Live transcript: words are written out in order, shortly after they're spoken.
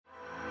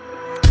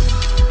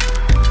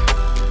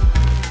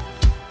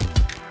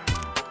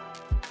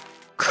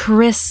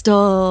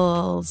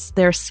Crystals.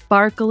 They're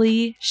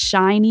sparkly,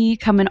 shiny,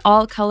 come in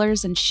all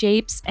colors and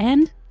shapes,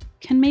 and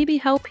can maybe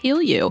help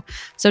heal you.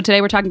 So today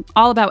we're talking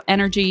all about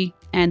energy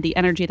and the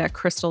energy that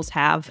crystals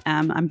have.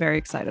 I'm very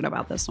excited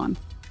about this one.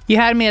 You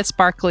had me at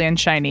sparkly and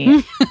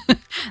shiny.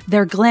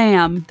 They're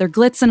glam. They're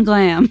glitz and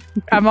glam.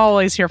 I'm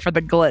always here for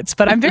the glitz,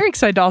 but I'm very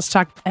excited to also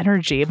talk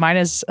energy. Mine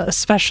is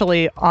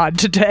especially odd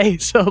today,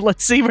 so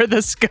let's see where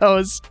this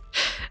goes.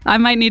 I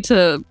might need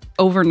to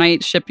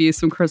overnight ship you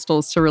some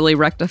crystals to really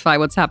rectify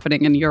what's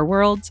happening in your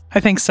world. I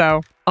think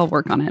so. I'll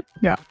work on it.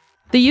 Yeah.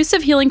 The use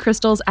of healing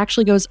crystals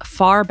actually goes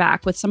far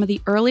back, with some of the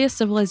earliest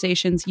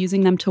civilizations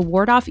using them to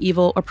ward off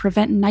evil or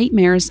prevent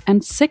nightmares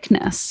and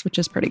sickness, which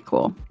is pretty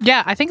cool.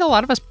 Yeah, I think a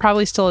lot of us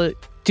probably still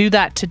do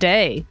that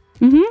today.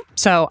 Mm-hmm.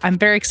 So I'm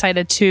very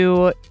excited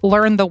to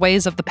learn the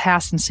ways of the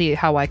past and see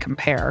how I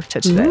compare to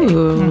today.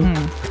 Ooh.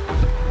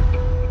 Mm-hmm.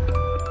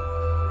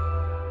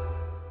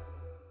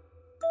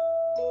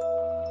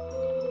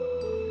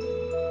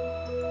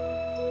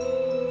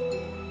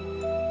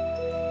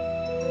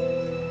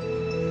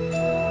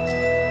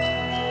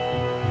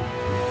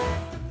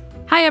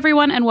 Hi,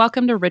 everyone, and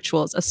welcome to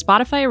Rituals, a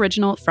Spotify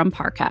original from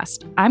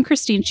Parcast. I'm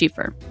Christine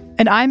Schieffer.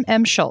 And I'm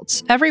Em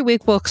Schultz. Every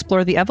week, we'll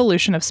explore the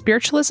evolution of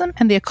spiritualism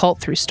and the occult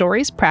through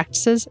stories,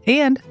 practices,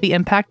 and the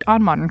impact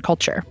on modern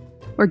culture.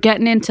 We're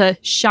getting into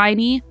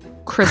shiny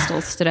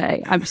crystals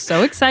today. I'm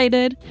so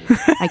excited.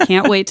 I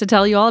can't wait to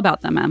tell you all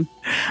about them, Em.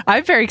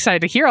 I'm very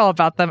excited to hear all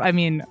about them. I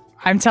mean,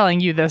 I'm telling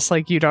you this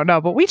like you don't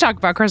know, but we talk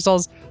about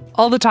crystals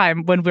all the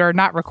time when we're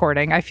not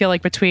recording. I feel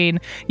like between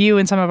you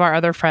and some of our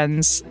other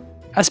friends,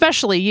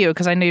 especially you,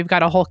 because I know you've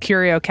got a whole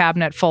curio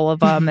cabinet full of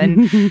them,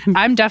 and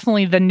I'm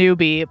definitely the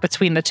newbie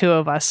between the two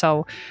of us,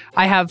 so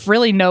I have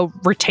really no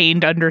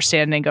retained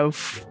understanding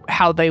of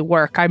how they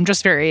work. I'm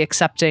just very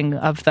accepting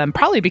of them,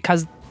 probably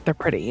because they're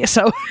pretty.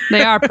 So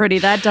They are pretty.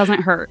 That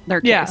doesn't hurt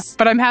their case. Yeah,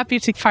 but I'm happy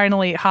to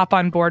finally hop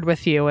on board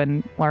with you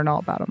and learn all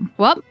about them.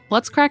 Well,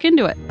 let's crack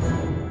into it.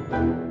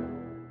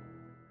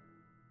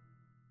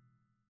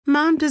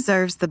 Mom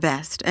deserves the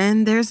best,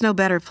 and there's no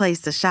better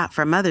place to shop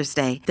for Mother's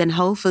Day than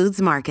Whole Foods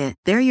Market.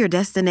 They're your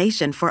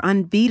destination for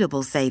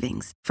unbeatable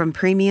savings, from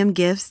premium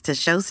gifts to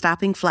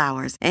show-stopping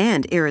flowers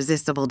and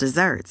irresistible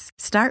desserts.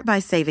 Start by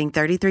saving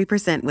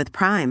 33% with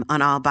Prime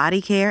on all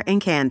body care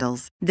and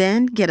candles.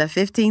 Then get a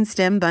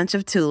 15-stem bunch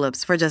of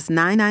tulips for just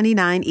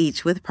 $9.99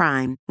 each with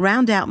Prime.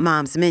 Round out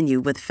Mom's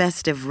menu with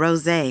festive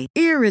rosé,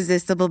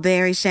 irresistible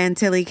berry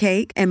chantilly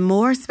cake, and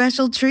more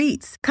special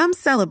treats. Come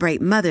celebrate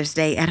Mother's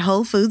Day at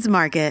Whole Foods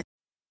Market.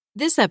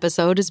 This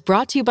episode is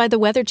brought to you by the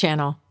Weather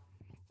Channel.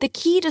 The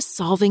key to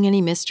solving any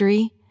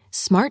mystery?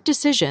 Smart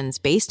decisions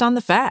based on the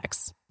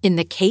facts. In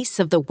the case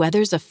of the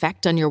weather's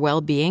effect on your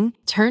well-being,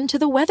 turn to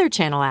the Weather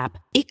Channel app.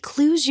 It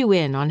clues you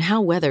in on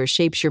how weather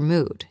shapes your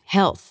mood,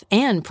 health,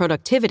 and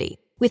productivity,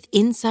 with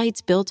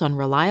insights built on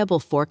reliable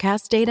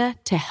forecast data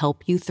to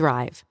help you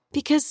thrive.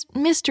 Because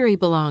mystery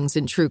belongs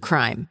in true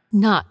crime,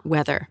 not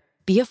weather.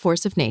 Be a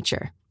force of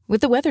nature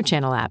with the Weather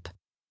Channel app.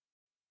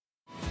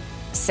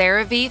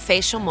 CeraVe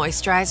Facial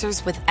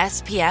Moisturizers with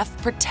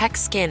SPF protect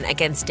skin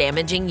against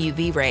damaging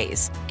UV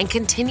rays and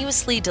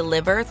continuously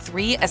deliver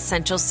 3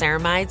 essential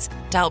ceramides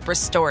to help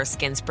restore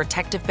skin's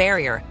protective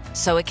barrier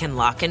so it can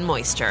lock in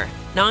moisture.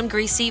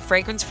 Non-greasy,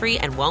 fragrance-free,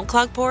 and won't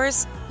clog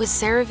pores? With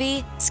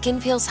CeraVe, skin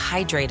feels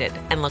hydrated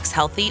and looks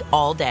healthy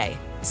all day.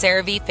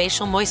 CeraVe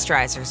Facial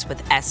Moisturizers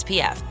with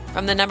SPF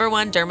from the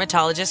 #1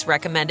 dermatologist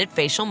recommended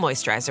facial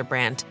moisturizer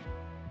brand.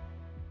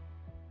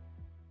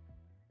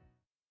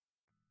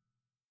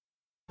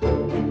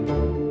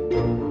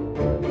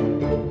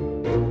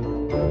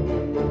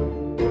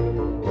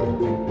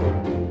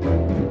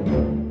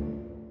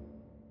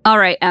 All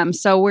right, Em.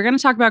 So we're going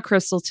to talk about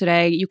crystals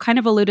today. You kind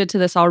of alluded to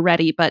this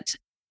already, but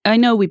I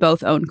know we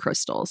both own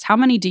crystals. How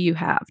many do you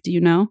have? Do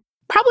you know?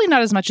 Probably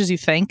not as much as you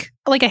think,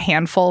 like a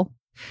handful.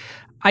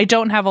 I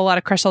don't have a lot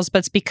of crystals, but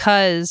it's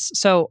because,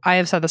 so I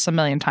have said this a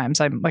million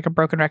times, I'm like a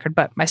broken record,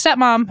 but my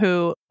stepmom,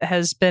 who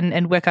has been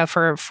in Wicca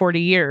for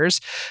 40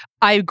 years,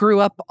 I grew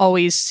up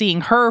always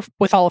seeing her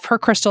with all of her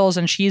crystals,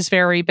 and she's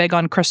very big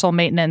on crystal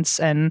maintenance.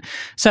 And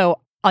so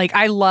like,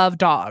 I love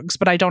dogs,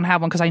 but I don't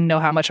have one because I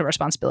know how much of a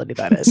responsibility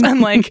that is.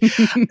 And like,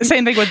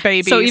 same thing with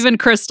babies. So even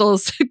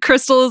crystals,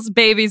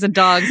 babies, and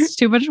dogs,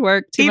 too much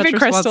work, too much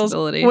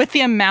responsibility. Crystals, with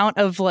the amount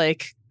of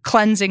like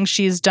cleansing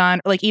she's done,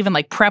 like even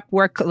like prep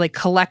work, like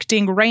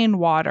collecting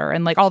rainwater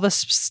and like all this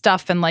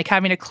stuff, and like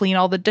having to clean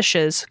all the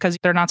dishes because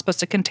they're not supposed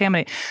to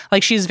contaminate.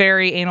 Like, she's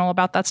very anal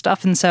about that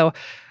stuff. And so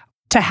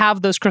to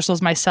have those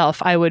crystals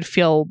myself, I would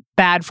feel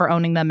bad for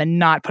owning them and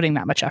not putting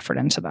that much effort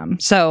into them.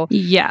 So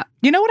yeah.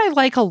 You know what I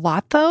like a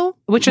lot though,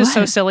 which is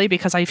so silly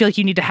because I feel like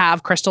you need to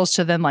have crystals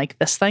to then like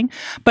this thing.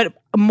 But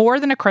more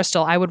than a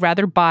crystal, I would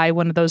rather buy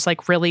one of those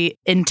like really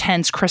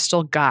intense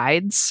crystal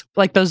guides,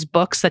 like those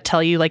books that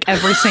tell you like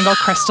every single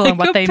crystal like and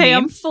what they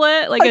mean.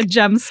 Like a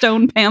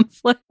gemstone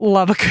pamphlet.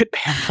 Love a good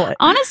pamphlet.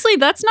 Honestly,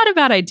 that's not a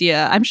bad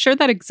idea. I'm sure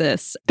that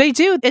exists. They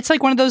do. It's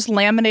like one of those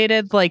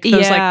laminated, like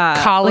those like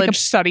college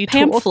study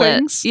tool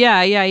things.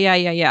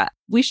 Yeah.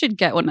 We should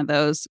get one of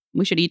those.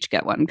 We should each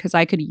get one because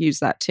I could use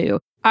that too.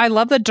 I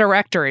love the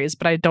directories,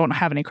 but I don't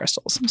have any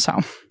crystals. So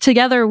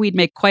together we'd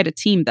make quite a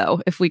team,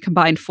 though, if we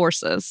combined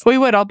forces. We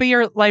would. I'll be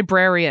your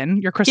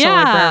librarian, your crystal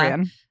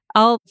librarian.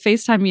 I'll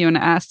FaceTime you and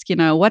ask,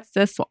 what's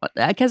this one?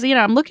 Because,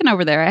 I'm looking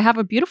over there. I have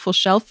a beautiful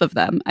shelf of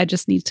them. I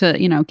just need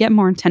to, get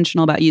more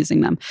intentional about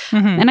using them.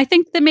 And I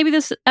think that maybe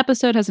this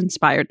episode has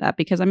inspired that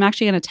because I'm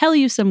actually going to tell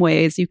you some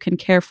ways you can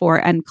care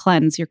for and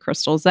cleanse your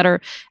crystals that are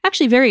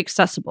actually very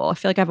accessible. I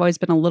feel like I've always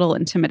been a little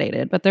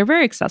intimidated, but they're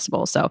very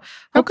accessible. So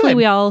hopefully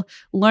we all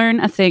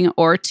learn a thing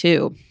or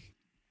two.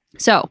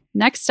 So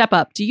next step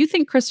up, do you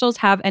think crystals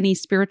have any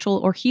spiritual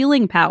or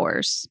healing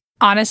powers?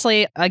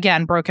 Honestly,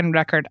 again, broken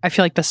record. I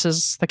feel like this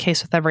is the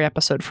case with every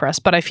episode for us.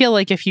 But I feel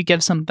like if you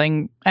give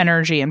something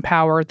energy and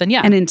power, then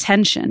yeah. And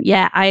intention.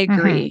 Yeah, I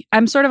agree.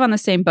 I'm sort of on the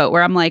same boat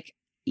where I'm like,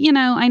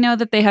 I know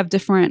that they have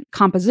different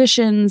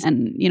compositions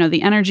and,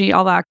 the energy,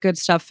 all that good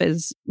stuff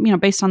is,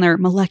 based on their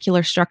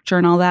molecular structure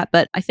and all that.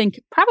 But I think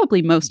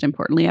probably most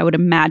importantly, I would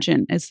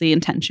imagine is the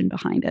intention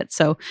behind it.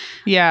 So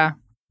yeah.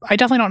 I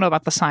definitely don't know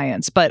about the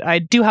science, but I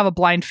do have a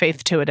blind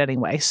faith to it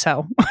anyway,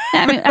 so.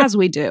 I mean, as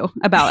we do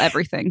about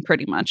everything,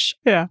 pretty much.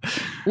 Yeah.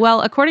 Well,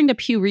 according to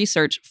Pew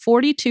Research,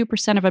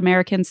 42% of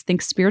Americans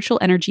think spiritual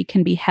energy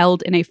can be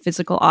held in a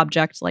physical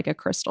object like a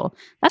crystal.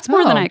 That's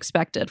more than I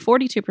expected.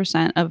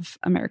 42% of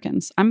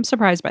Americans. I'm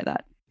surprised by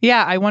that.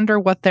 Yeah, I wonder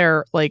what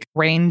their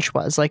range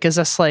was. Is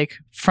this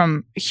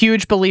from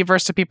huge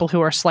believers to people who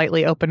are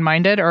slightly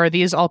open-minded, or are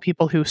these all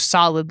people who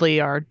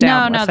solidly are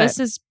down with it? No, this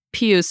is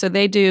Pew. So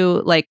they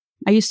do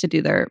I used to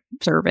do their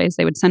surveys.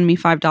 They would send me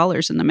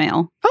 $5 in the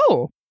mail.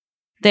 Oh.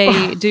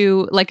 They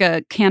do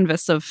a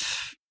canvas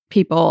of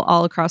people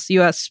all across the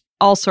U.S.,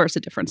 all sorts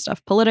of different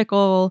stuff.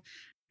 Political.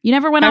 You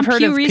never went on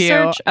Pew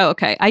Research? Pew. Oh,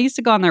 okay. I used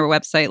to go on their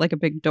website like a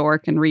big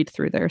dork and read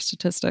through their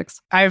statistics.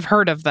 I've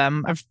heard of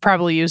them. I've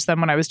probably used them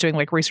when I was doing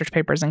research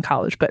papers in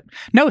college. But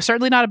no,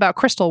 certainly not about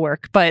crystal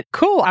work. But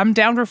cool. I'm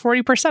down for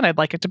 40%. I'd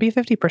like it to be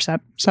 50%.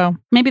 So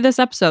maybe this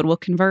episode will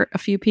convert a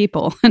few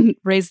people and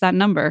raise that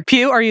number.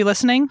 Pew, are you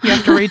listening? You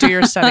have to redo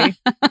your study.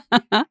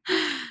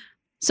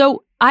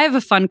 So I have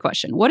a fun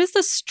question. What is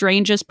the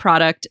strangest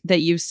product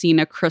that you've seen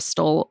a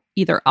crystal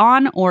either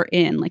on or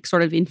in,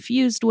 sort of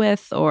infused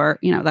with or,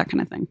 that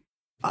kind of thing?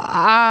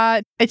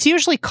 It's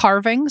usually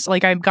carvings. I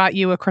got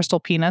you a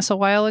crystal penis a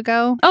while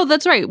ago. Oh,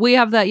 that's right. We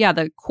have that. Yeah,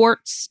 the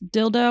quartz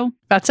dildo.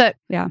 That's it.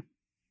 Yeah.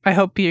 I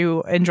hope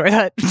you enjoy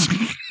that.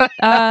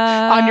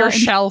 On your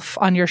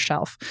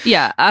shelf.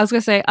 Yeah. I was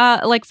going to say,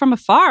 from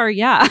afar,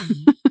 yeah.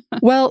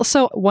 Well,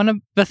 so one of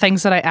the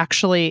things that I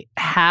actually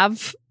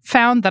have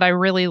found that I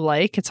really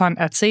like, it's on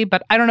Etsy,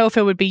 but I don't know if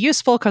it would be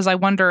useful because I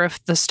wonder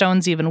if the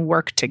stones even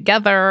work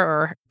together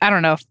or I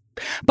don't know.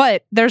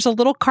 But there's a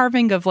little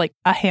carving of a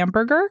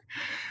hamburger,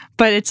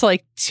 but it's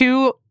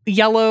two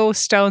yellow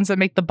stones that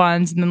make the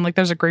buns, and then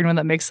there's a green one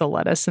that makes the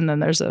lettuce, and then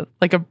there's a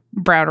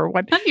browner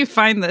one. How do you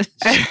find this?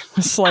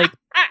 It's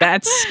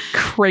that's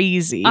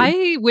crazy.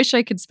 I wish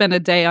I could spend a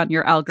day on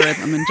your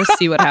algorithm and just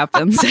see what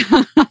happens.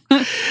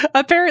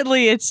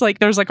 Apparently, it's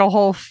there's a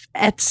whole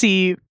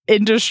Etsy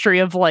industry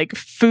of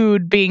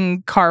food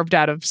being carved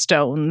out of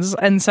stones.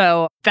 And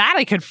so that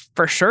I could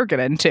for sure get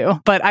into.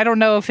 But I don't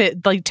know if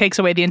it takes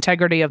away the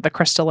integrity of the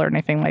crystal or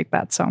anything like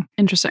that. So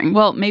interesting.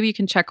 Well, maybe you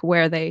can check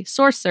where they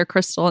source their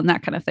crystal and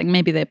that kind of thing.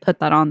 Maybe they put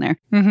that on there.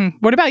 Mm-hmm.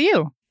 What about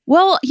you?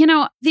 Well,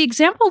 the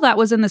example that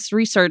was in this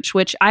research,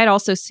 which I had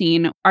also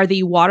seen, are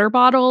the water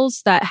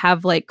bottles that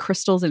have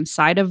crystals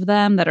inside of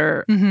them that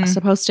are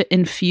supposed to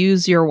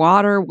infuse your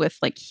water with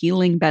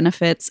healing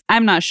benefits.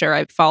 I'm not sure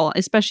I fall,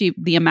 especially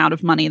the amount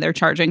of money they're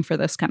charging for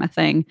this kind of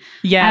thing.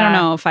 Yeah. I don't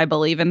know if I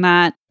believe in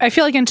that. I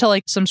feel until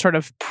some sort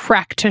of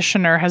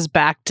practitioner has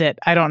backed it,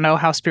 I don't know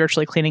how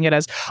spiritually cleaning it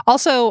is.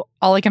 Also,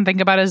 all I can think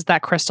about is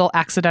that crystal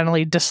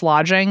accidentally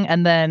dislodging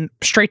and then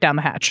straight down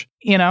the hatch,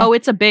 Oh,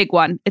 it's a big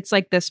one. It's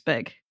this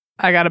big.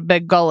 I got a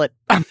big gullet.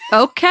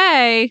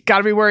 Okay.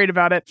 Gotta be worried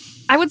about it.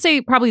 I would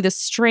say probably the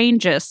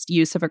strangest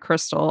use of a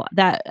crystal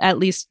that at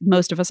least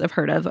most of us have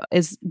heard of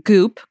is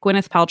Goop,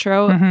 Gwyneth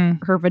Paltrow,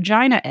 her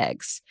vagina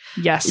eggs.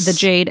 Yes. The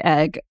jade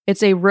egg.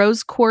 It's a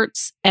rose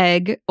quartz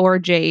egg or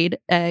jade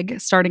egg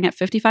starting at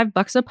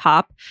 $55 a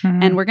pop.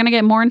 And we're going to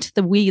get more into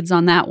the weeds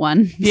on that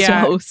one.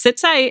 Yeah. So sit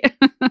tight.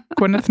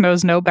 Gwyneth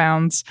knows no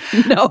bounds.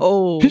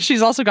 No.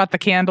 She's also got the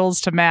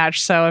candles to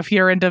match. So if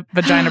you're into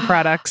vagina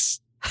products,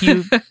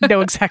 you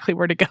know exactly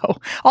where to go.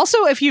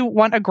 Also, if you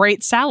want a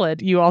great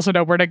salad, you also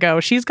know where to go.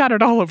 She's got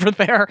it all over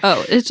there.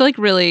 Oh, it's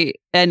really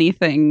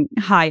anything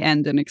high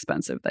end and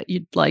expensive that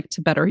you'd like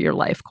to better your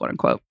life, quote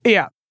unquote.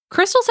 Yeah.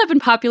 Crystals have been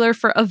popular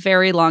for a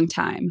very long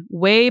time,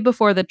 way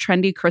before the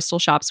trendy crystal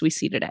shops we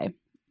see today.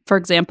 For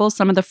example,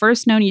 some of the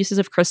first known uses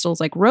of crystals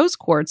like rose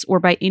quartz were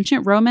by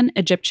ancient Roman,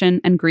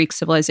 Egyptian, and Greek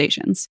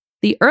civilizations.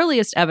 The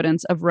earliest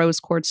evidence of rose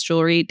quartz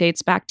jewelry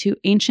dates back to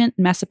ancient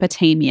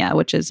Mesopotamia,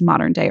 which is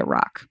modern-day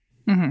Iraq.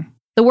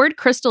 The word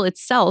crystal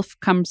itself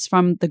comes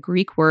from the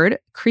Greek word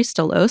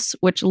kristallos,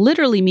 which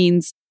literally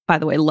means, by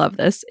the way, love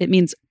this, it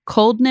means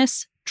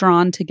coldness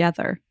drawn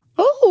together.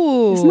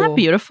 Oh. Isn't that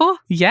beautiful?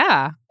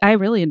 Yeah. I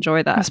really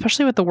enjoy that.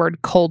 Especially with the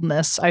word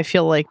coldness. I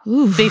feel like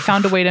they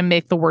found a way to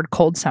make the word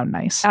cold sound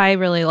nice. I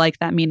really like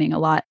that meaning a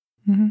lot.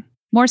 Mm-hmm.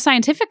 More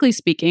scientifically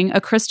speaking, a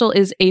crystal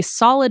is a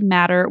solid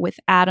matter with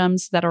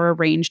atoms that are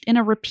arranged in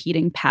a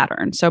repeating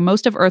pattern. So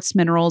most of Earth's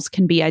minerals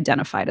can be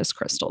identified as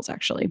crystals,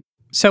 actually.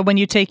 So when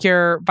you take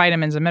your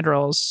vitamins and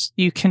minerals,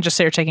 you can just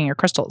say you're taking your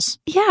crystals.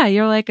 Yeah,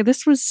 you're like,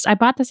 I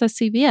bought this at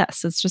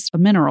CVS. It's just a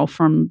mineral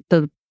from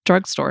the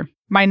drugstore.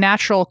 My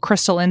natural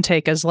crystal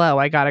intake is low.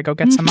 I got to go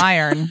get some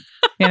iron,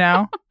 you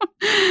know?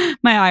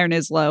 My iron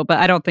is low, but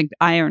I don't think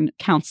iron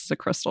counts as a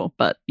crystal,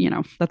 but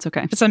that's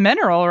okay. It's a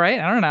mineral,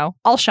 right? I don't know.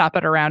 I'll shop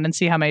it around and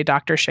see how many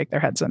doctors shake their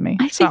heads at me.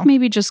 I think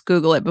maybe just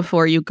Google it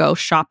before you go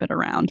shop it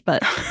around,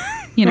 but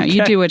Okay.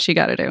 You do what you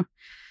got to do.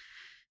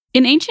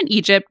 In ancient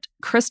Egypt,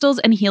 crystals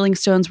and healing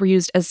stones were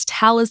used as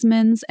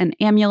talismans and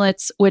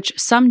amulets, which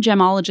some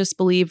gemologists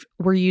believe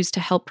were used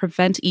to help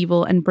prevent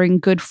evil and bring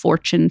good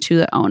fortune to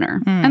the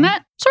owner. And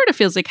that sort of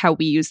feels like how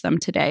we use them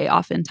today,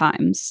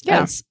 oftentimes,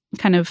 as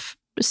kind of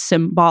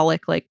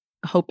symbolic, like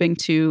hoping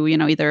to,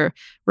 either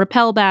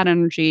repel bad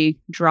energy,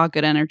 draw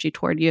good energy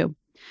toward you.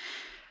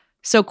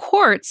 So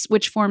quartz,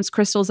 which forms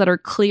crystals that are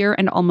clear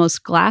and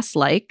almost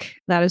glass-like,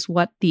 that is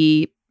what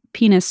the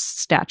penis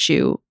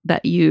statue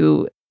that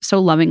you so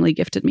lovingly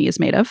gifted me is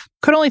made of.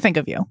 Could only think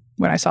of you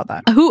when I saw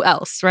that. Who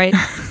else, right?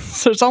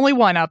 So there's only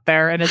one out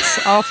there, and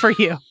it's all for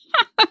you.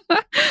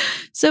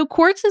 So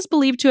quartz is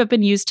believed to have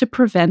been used to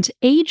prevent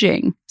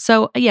aging.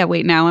 So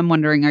wait, now I'm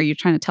wondering, are you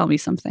trying to tell me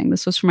something?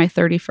 This was for my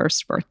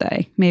 31st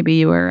birthday. Maybe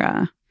you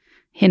were,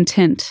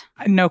 hint.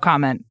 No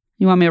comment.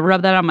 You want me to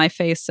rub that on my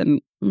face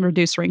and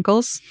reduce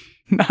wrinkles?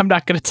 I'm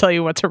not going to tell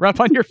you what to rub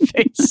on your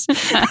face.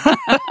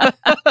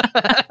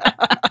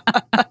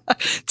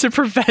 To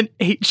prevent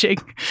aging.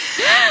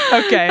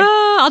 Okay.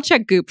 I'll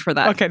check Goop for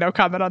that. Okay, no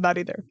comment on that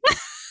either.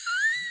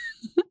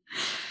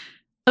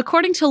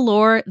 According to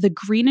lore, the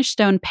greenish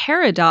stone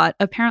peridot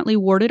apparently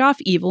warded off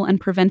evil and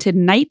prevented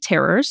night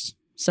terrors.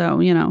 So,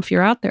 if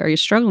you're out there, you're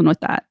struggling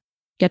with that,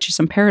 get you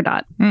some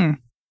peridot.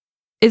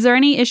 Is there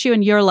any issue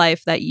in your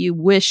life that you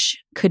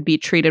wish could be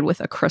treated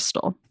with a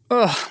crystal?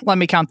 Let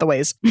me count the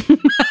ways.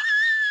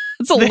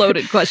 It's a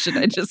loaded question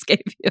I just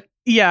gave you.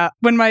 Yeah.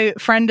 When my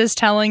friend is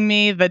telling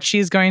me that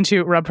she's going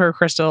to rub her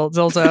crystal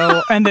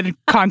dildo and then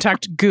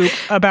contact Goop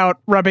about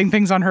rubbing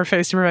things on her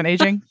face to prevent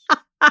aging,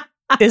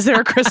 is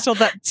there a crystal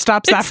that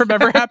stops that from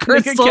ever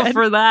happening crystal again?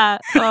 For that.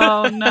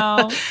 Oh,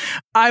 no.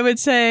 I would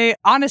say,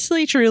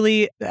 honestly,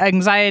 truly,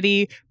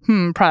 anxiety,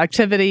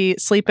 productivity,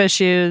 sleep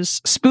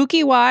issues.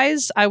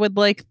 Spooky-wise, I would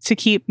like to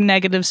keep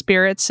negative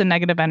spirits and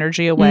negative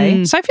energy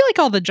away. So I feel like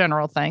all the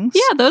general things.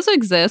 Yeah, those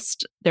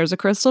exist. There's a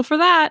crystal for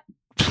that.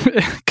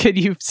 Could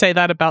you say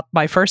that about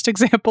my first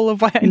example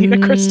of why I need a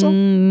crystal?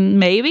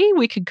 Maybe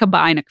we could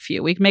combine a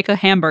few. We can make a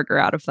hamburger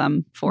out of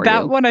them for you.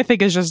 That one I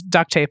think is just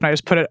duct tape and I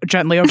just put it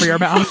gently over your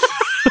mouth.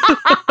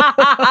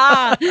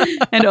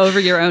 And over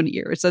your own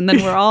ears. And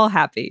then we're all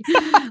happy.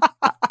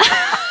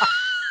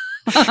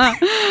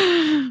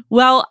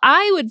 Well,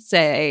 I would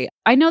say,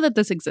 I know that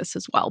this exists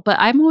as well, but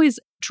I'm always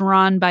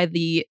drawn by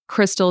the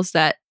crystals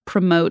that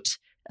promote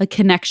a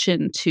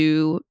connection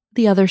to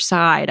the other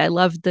side. I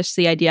love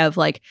the idea of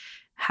like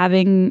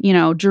having,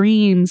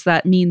 dreams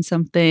that mean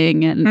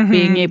something and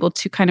being able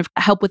to kind of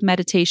help with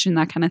meditation,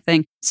 that kind of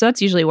thing. So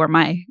that's usually where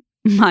my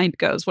mind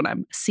goes when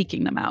I'm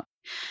seeking them out.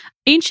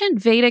 Ancient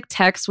Vedic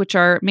texts, which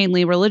are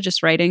mainly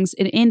religious writings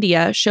in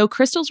India, show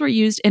crystals were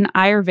used in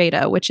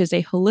Ayurveda, which is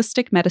a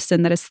holistic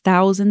medicine that is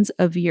thousands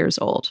of years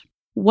old.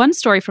 One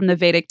story from the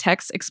Vedic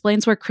text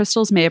explains where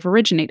crystals may have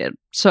originated.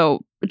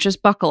 So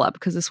just buckle up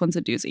because this one's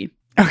a doozy.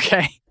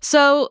 Okay.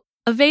 So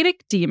a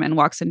Vedic demon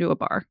walks into a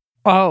bar.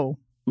 Oh.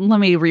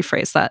 Let me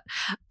rephrase that.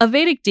 A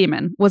Vedic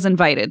demon was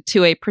invited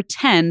to a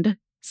pretend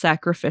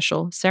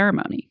sacrificial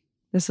ceremony.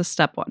 This is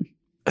step one.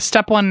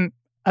 Step one,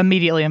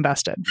 immediately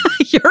invested.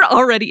 You're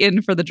already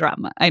in for the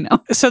drama. I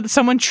know. So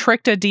someone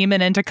tricked a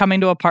demon into coming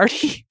to a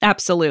party?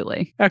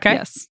 Absolutely. Okay.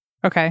 Yes.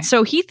 Okay.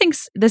 So he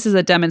thinks this is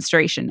a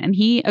demonstration and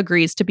he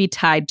agrees to be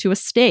tied to a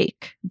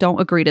stake. Don't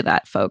agree to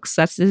that, folks.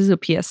 This is a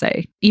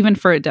PSA, even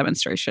for a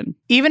demonstration.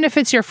 Even if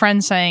it's your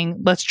friend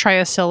saying, let's try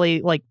a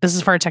silly, like, this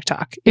is for a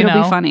TikTok.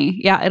 It'll be funny.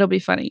 Yeah, it'll be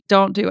funny.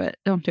 Don't do it.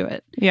 Don't do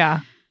it.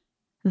 Yeah.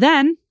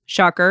 Then,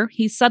 shocker,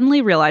 he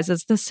suddenly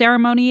realizes the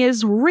ceremony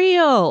is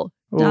real.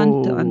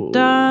 Dun, dun,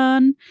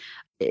 dun.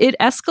 It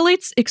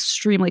escalates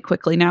extremely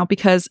quickly now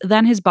because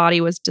then his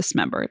body was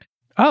dismembered.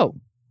 Oh,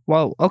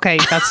 whoa. Okay.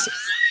 That's...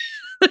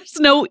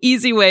 There's no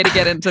easy way to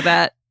get into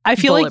that. I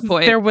feel like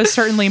point. There was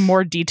certainly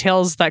more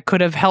details that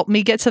could have helped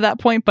me get to that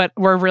point, but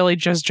we're really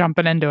just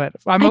jumping into it.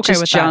 I'm okay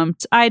with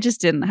that. I just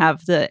didn't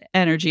have the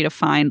energy to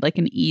find like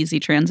an easy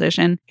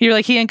transition. You're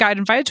like, he got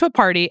invited to a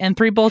party, and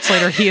 3 bullets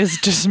later, he is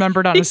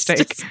dismembered on a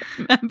stake.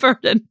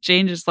 Dismembered and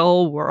changes the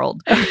whole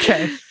world.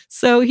 Okay.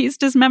 So he's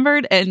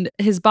dismembered, and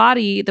his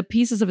body, the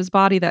pieces of his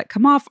body that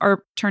come off,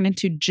 are turned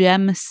into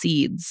gem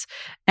seeds.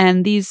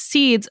 And these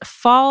seeds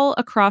fall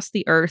across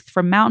the earth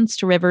from mountains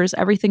to rivers,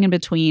 everything in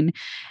between,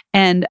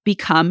 and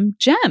become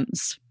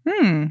gems.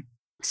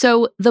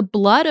 So the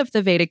blood of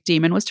the Vedic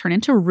demon was turned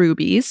into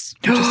rubies,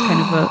 which is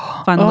kind of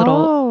a fun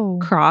little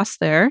cross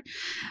there.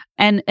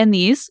 And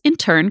these, in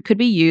turn, could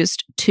be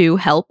used to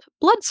help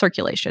blood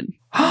circulation.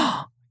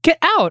 Get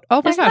out.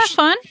 Oh my Isn't gosh. that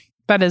fun?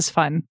 That is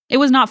fun. It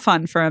was not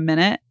fun for a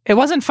minute. It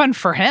wasn't fun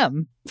for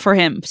him. For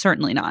him,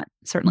 certainly not.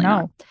 Certainly No.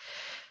 not.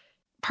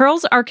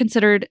 Pearls are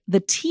considered the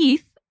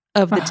teeth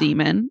of the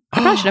demon.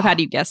 I probably should have had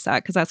you guess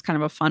that because that's kind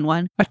of a fun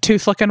one. A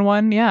tooth-looking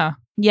one, yeah.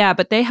 Yeah,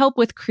 but they help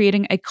with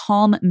creating a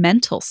calm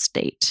mental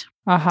state.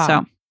 Uh-huh.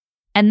 So,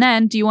 and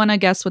then, do you want to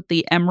guess what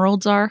the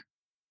emeralds are?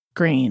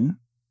 Green.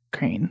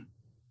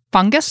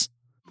 Fungus?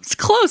 It's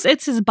close.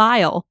 It's his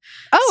bile.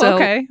 Oh, So,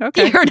 okay.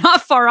 You're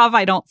not far off,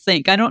 I don't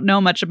think. I don't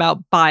know much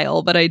about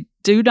bile, but I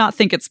do not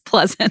think it's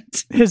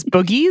pleasant. His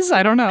boogies?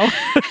 I don't know.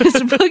 His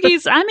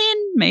boogies, I mean,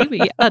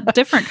 maybe a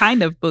different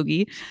kind of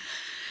boogie.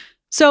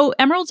 So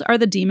emeralds are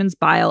the demon's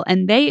bile,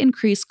 and they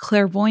increase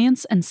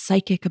clairvoyance and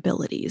psychic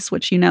abilities,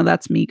 which,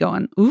 that's me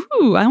going,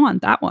 ooh, I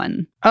want that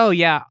one. Oh,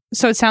 yeah.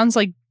 So it sounds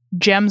like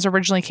gems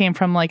originally came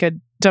from like a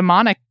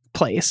demonic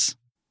place.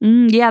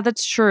 Yeah,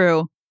 that's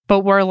true.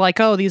 But we're like,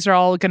 oh, these are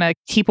all going to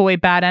keep away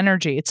bad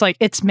energy. It's like,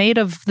 it's made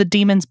of the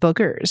demon's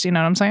boogers. You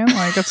know what I'm saying?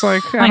 Like, it's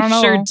like, I don't know.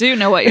 I sure do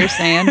know what you're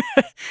saying.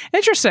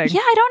 Interesting.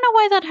 Yeah, I don't know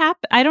why that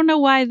happened. I don't know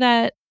why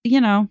that,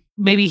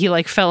 Maybe he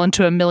like fell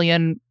into a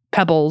million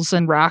pebbles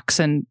and rocks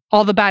and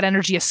all the bad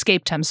energy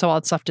escaped him. So all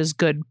that's left is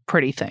good,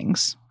 pretty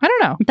things. I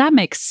don't know. That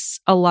makes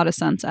a lot of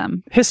sense,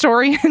 Em.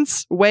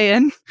 Historians weigh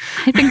in.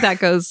 I think that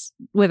goes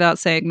without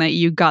saying that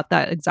you got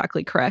that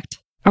exactly correct.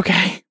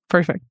 Okay,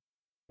 perfect.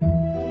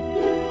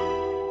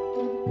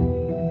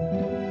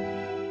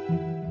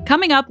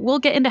 Coming up, we'll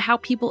get into how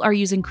people are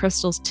using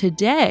crystals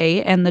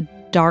today and the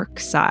dark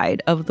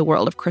side of the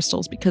world of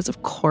crystals, because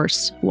of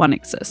course one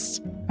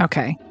exists.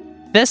 Okay.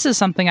 This is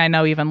something I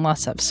know even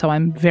less of, so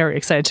I'm very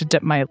excited to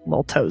dip my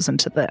little toes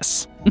into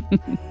this.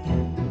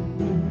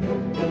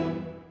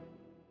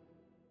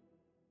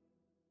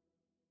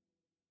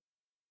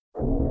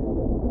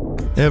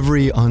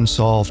 Every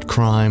unsolved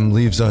crime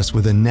leaves us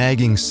with a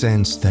nagging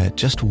sense that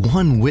just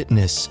one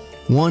witness,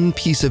 one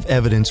piece of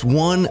evidence,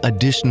 one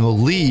additional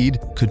lead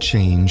could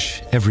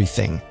change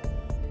everything.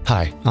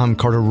 Hi, I'm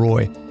Carter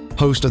Roy,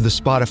 host of the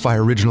Spotify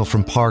original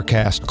from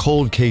Parcast,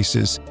 Cold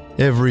Cases.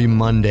 Every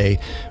Monday,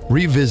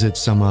 revisit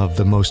some of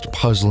the most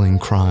puzzling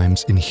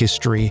crimes in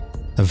history,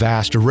 a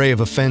vast array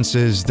of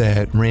offenses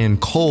that ran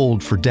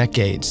cold for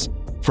decades.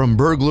 From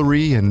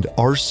burglary and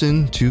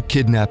arson to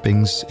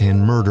kidnappings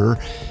and murder,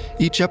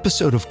 each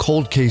episode of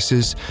Cold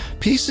Cases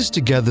pieces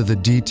together the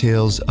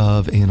details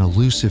of an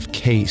elusive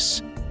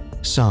case.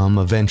 Some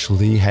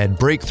eventually had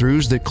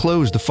breakthroughs that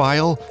closed the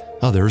file,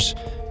 others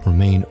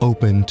remain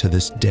open to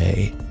this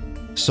day.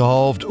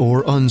 Solved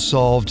or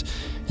unsolved,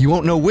 you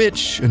won't know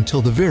which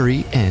until the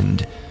very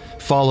end.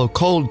 Follow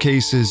Cold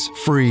Cases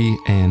free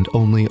and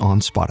only on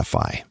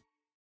Spotify.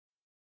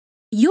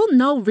 You'll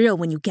know real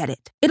when you get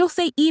it. It'll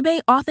say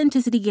eBay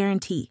Authenticity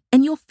Guarantee,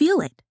 and you'll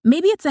feel it.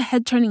 Maybe it's a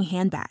head-turning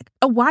handbag,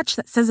 a watch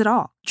that says it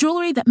all,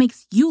 jewelry that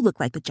makes you look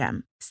like a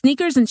gem,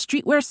 sneakers and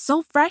streetwear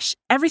so fresh,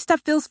 every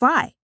step feels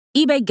fly.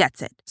 eBay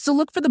gets it. So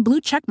look for the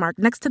blue check mark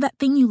next to that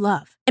thing you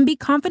love, and be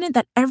confident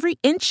that every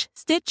inch,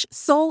 stitch,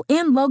 sole,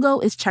 and logo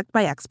is checked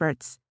by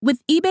experts. With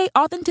eBay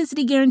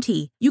Authenticity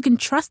Guarantee, you can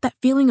trust that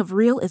feeling of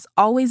real is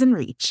always in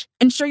reach.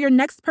 Ensure your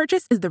next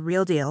purchase is the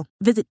real deal.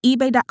 Visit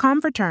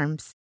eBay.com for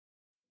terms.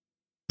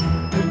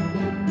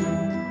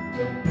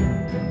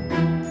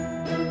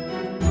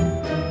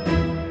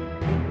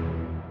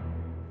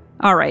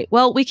 All right.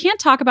 Well, we can't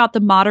talk about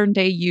the modern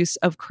day use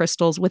of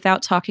crystals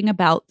without talking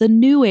about the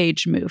New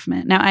Age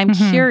movement. Now, I'm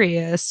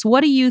curious,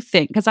 what do you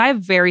think? Because I have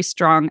very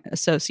strong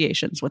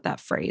associations with that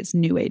phrase,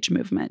 New Age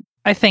movement.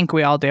 I think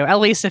we all do. At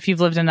least if you've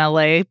lived in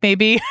LA,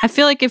 maybe. I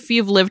feel like if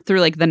you've lived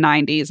through like the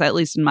 90s, at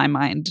least in my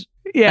mind,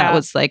 that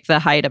was like the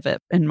height of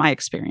it in my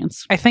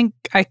experience. I think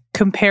I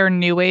compare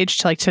New Age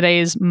to like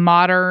today's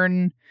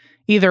modern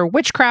either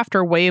witchcraft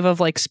or wave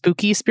of like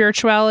spooky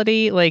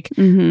spirituality. Like,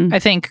 I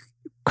think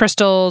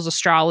crystals,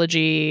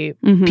 astrology,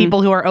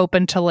 people who are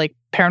open to like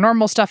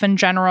paranormal stuff in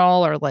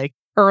general, or like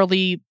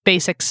early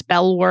basic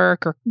spell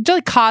work, or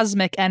like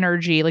cosmic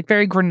energy, like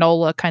very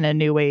granola kind of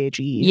new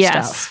agey stuff.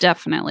 Yes,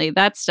 definitely.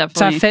 That's Does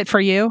definitely. that fit for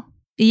you?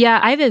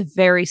 Yeah, I have a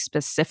very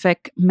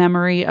specific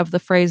memory of the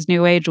phrase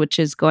New Age, which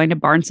is going to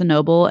Barnes &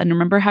 Noble. And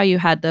remember how you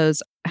had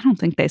those, I don't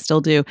think they still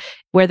do,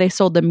 where they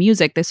sold the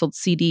music, they sold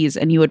CDs,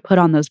 and you would put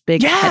on those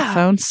big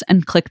headphones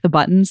and click the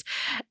buttons.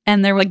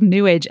 And they were like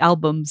New Age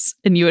albums,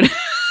 and you would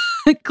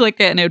click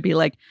it and it would be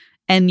like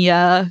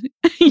Enya,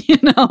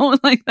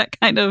 like that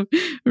kind of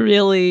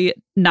really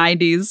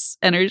 90s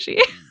energy.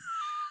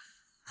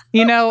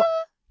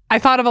 I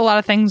thought of a lot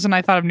of things when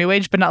I thought of New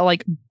Age, but not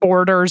like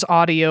Borders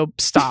audio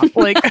stop.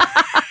 Like,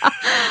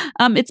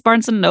 it's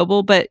Barnes and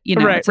Noble, but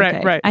it's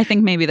okay. Right. I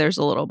think maybe there's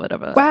a little bit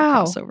of a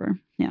crossover.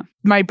 Yeah,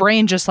 my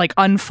brain just like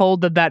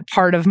unfolded that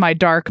part of my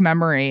dark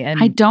memory,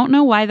 and I don't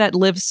know why that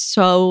lives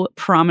so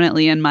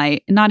prominently in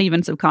my, not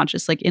even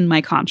subconscious, like in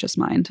my conscious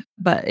mind,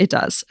 but it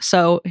does.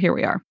 So here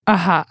we are.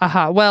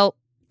 Well,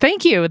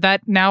 Thank you.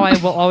 That now I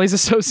will always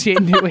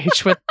associate New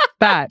Age with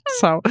that.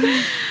 So,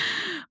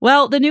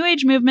 well, the New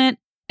Age movement,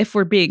 if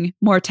we're being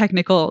more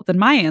technical than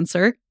my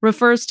answer,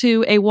 refers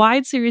to a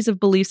wide series of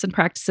beliefs and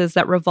practices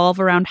that revolve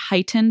around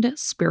heightened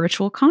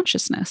spiritual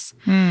consciousness.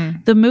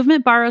 The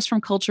movement borrows from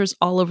cultures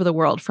all over the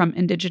world, from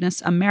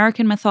indigenous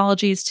American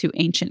mythologies to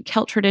ancient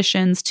Celt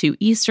traditions to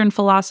Eastern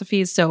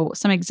philosophies. So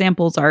some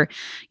examples are,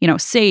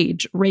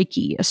 sage,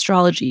 Reiki,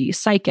 astrology,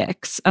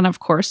 psychics, and of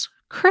course,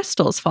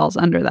 crystals falls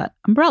under that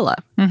umbrella.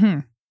 Mm-hmm.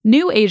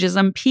 New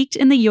Ageism peaked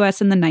in the US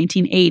in the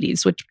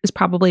 1980s, which is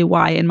probably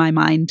why, in my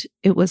mind,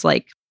 it was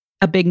like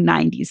a big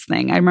 90s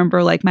thing. I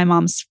remember like my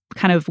mom's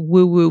kind of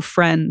woo-woo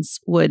friends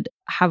would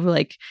have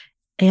like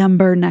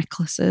amber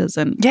necklaces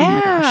and oh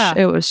my gosh,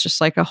 it was just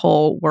like a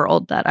whole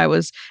world that I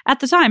was at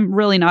the time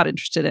really not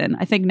interested in.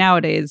 I think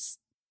nowadays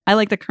I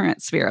like the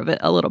current sphere of it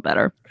a little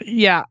better.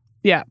 Yeah.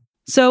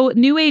 So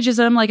New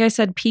Ageism, like I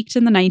said, peaked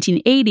in the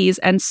 1980s,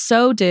 and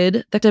so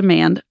did the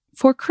demand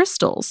for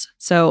crystals.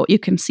 So you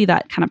can see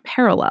that kind of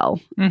parallel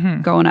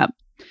going up.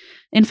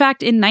 In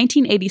fact, in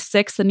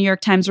 1986, the New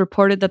York Times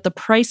reported that the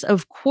price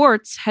of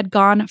quartz had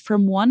gone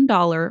from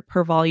 $1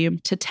 per volume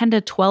to $10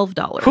 to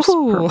 $12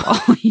 per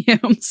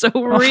volume. So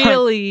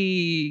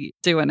really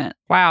doing it.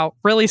 Wow,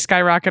 really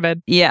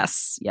skyrocketed.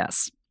 Yes.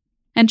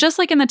 And just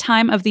like in the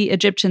time of the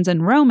Egyptians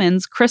and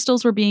Romans,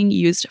 crystals were being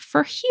used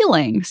for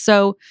healing.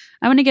 So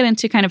I want to get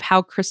into kind of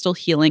how crystal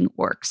healing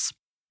works.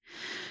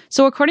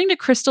 So according to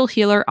crystal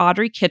healer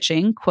Audrey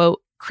Kitching,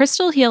 quote,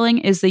 crystal healing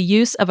is the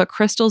use of a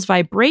crystal's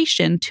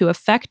vibration to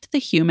affect the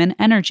human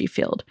energy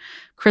field.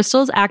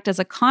 Crystals act as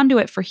a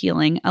conduit for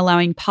healing,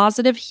 allowing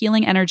positive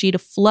healing energy to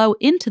flow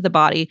into the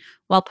body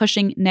while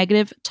pushing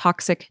negative,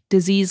 toxic,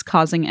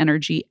 disease-causing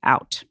energy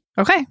out.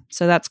 Okay.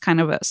 So that's kind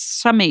of a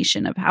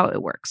summation of how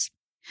it works.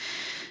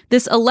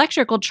 This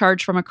electrical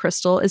charge from a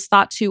crystal is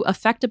thought to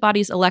affect a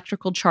body's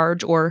electrical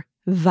charge, or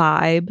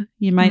vibe,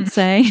 you might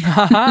say.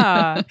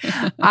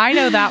 I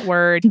know that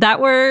word. That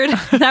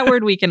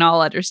word we can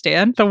all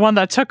understand. The one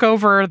that took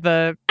over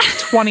the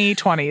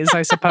 2020s,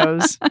 I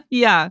suppose.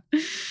 Yeah.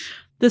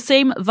 The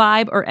same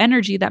vibe or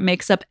energy that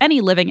makes up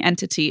any living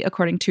entity,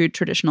 according to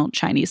traditional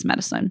Chinese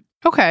medicine.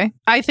 Okay.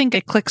 I think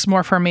it clicks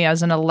more for me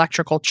as an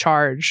electrical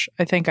charge.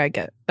 I think I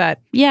get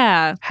that.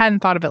 Yeah. Hadn't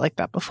thought of it like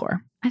that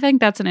before. I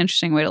think that's an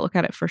interesting way to look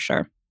at it for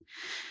sure.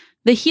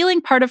 The healing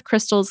part of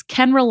crystals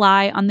can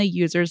rely on the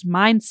user's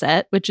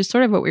mindset, which is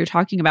sort of what we were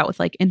talking about with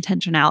like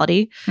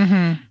intentionality.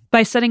 Mm-hmm.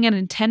 By setting an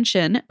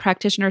intention,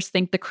 practitioners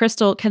think the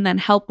crystal can then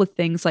help with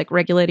things like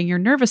regulating your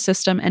nervous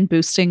system and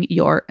boosting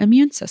your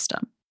immune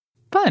system.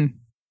 Fun.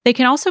 They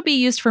can also be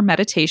used for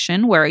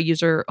meditation, where a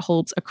user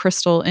holds a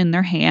crystal in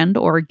their hand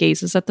or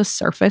gazes at the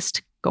surface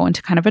to go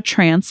into kind of a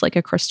trance like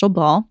a crystal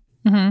ball.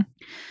 Mm-hmm.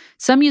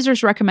 Some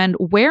users recommend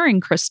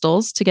wearing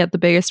crystals to get the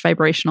biggest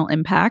vibrational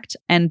impact.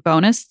 And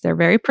bonus, they're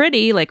very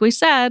pretty, like we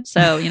said.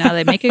 So,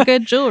 they make a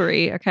good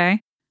jewelry,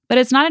 okay? But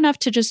it's not enough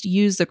to just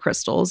use the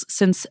crystals.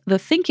 Since the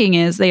thinking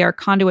is they are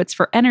conduits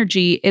for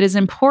energy, it is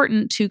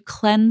important to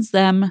cleanse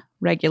them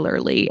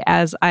regularly,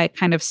 as I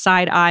kind of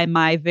side-eye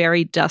my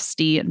very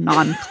dusty,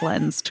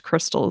 non-cleansed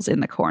crystals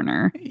in the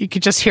corner. You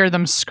could just hear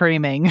them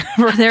screaming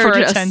for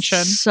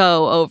attention.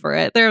 So over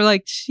it. They're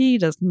like, she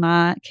does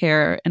not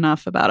care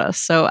enough about us.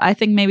 So I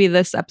think maybe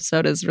this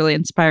episode is really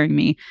inspiring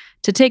me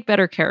to take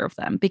better care of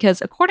them.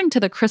 Because according to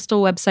the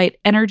crystal website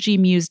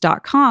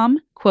energymuse.com,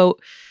 quote,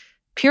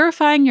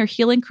 purifying your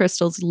healing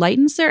crystals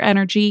lightens their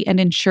energy and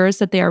ensures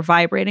that they are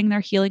vibrating their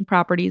healing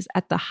properties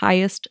at the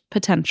highest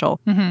potential.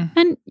 Mm-hmm.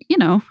 And,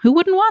 who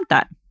wouldn't want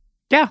that?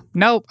 Yeah,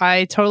 no,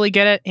 I totally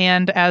get it.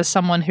 And as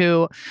someone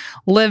who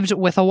lived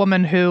with a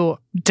woman who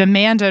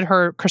demanded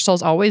her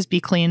crystals always be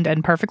cleaned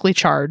and perfectly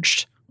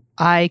charged,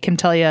 I can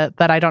tell you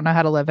that I don't know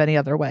how to live any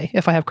other way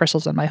if I have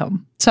crystals in my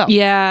home. So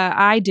yeah,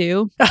 I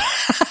do.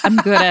 I'm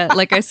good at,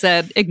 like I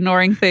said,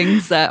 ignoring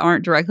things that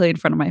aren't directly in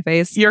front of my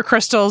face. Your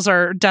crystals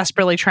are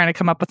desperately trying to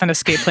come up with an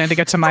escape plan to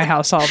get to my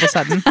house all of a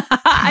sudden.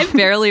 I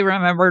barely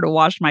remember to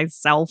wash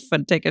myself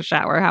and take a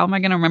shower. How am I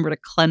going to remember to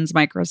cleanse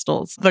my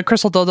crystals? The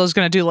crystal dildo is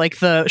going to do like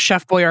the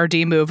Chef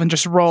Boyardee move and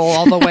just roll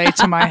all the way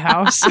to my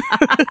house.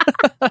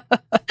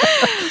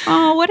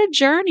 Oh, what a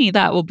journey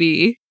that will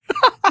be.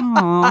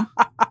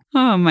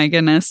 Oh my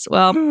goodness.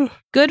 Well,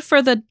 good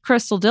for the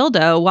crystal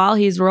dildo. While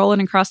he's rolling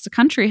across the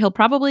country, he'll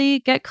probably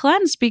get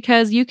cleansed,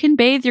 because you can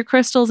bathe your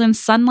crystals in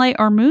sunlight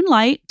or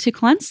moonlight to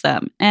cleanse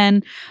them.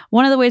 And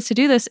one of the ways to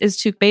do this is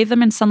to bathe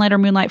them in sunlight or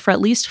moonlight for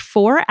at least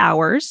 4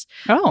 hours.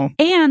 Oh.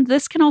 And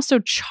this can also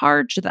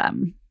charge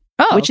them,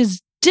 which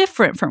is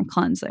different from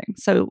cleansing.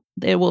 So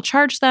it will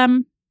charge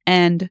them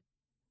and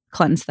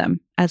cleanse them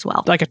as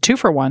well. Like a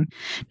 2-for-1.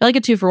 Like a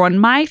 2-for-1.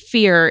 My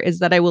fear is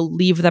that I will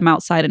leave them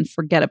outside and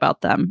forget about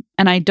them.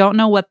 And I don't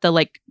know what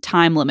the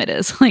time limit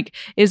is.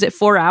 Is it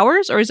 4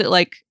 hours or is it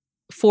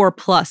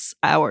 4+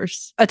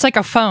 hours. It's like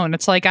a phone.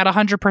 It's like at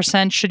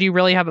 100%, should you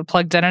really have it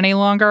plugged in any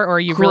longer? Or are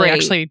you really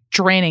actually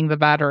draining the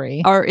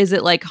battery? Or is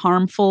it like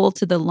harmful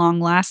to the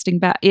long-lasting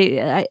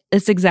battery?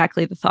 It's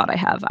exactly the thought I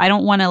have. I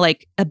don't want to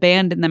like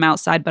abandon them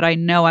outside, but I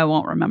know I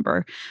won't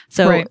remember.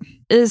 So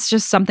it's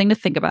just something to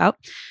think about.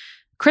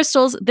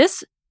 Crystals,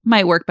 this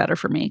might work better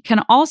for me,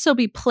 can also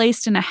be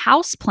placed in a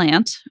house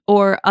plant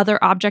or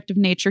other object of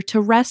nature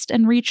to rest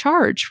and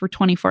recharge for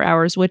 24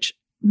 hours, which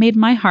made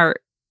my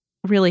heart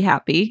really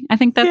happy. I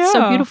think that's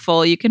so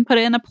beautiful. You can put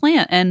it in a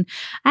plant. And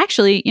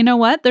actually, you know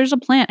what? There's a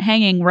plant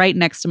hanging right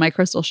next to my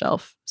crystal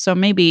shelf. So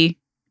maybe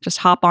just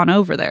hop on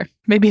over there.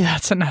 Maybe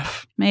that's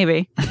enough.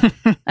 Maybe.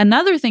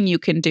 Another thing you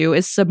can do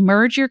is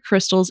submerge your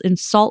crystals in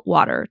salt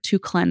water to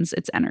cleanse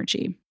its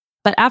energy.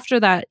 But after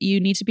that, you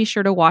need to be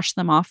sure to wash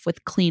them off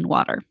with clean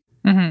water.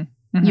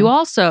 You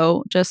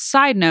also, just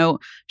side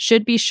note,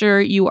 should be sure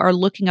you are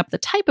looking up the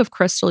type of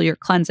crystal you're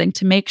cleansing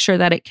to make sure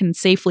that it can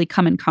safely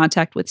come in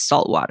contact with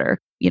salt water.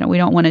 You know, we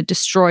don't want to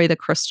destroy the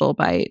crystal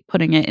by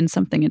putting it in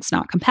something it's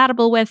not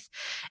compatible with.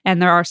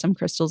 And there are some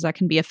crystals that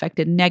can be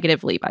affected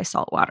negatively by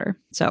salt water.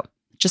 So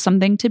just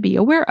something to be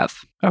aware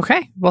of.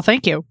 Okay. Well,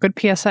 thank you. Good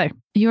PSA.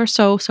 You are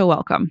so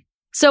welcome.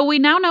 So we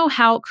now know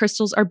how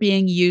crystals are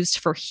being used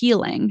for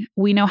healing.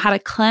 We know how to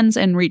cleanse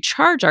and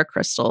recharge our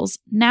crystals.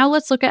 Now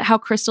let's look at how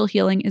crystal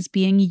healing is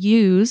being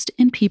used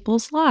in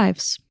people's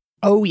lives.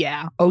 Oh,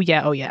 yeah. Oh,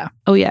 yeah. Oh, yeah.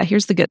 Oh, yeah.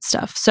 Here's the good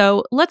stuff.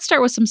 So let's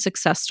start with some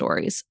success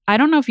stories. I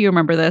don't know if you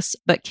remember this,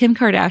 but Kim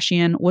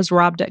Kardashian was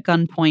robbed at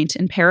gunpoint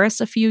in Paris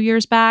a few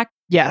years back.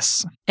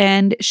 Yes.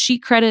 And she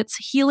credits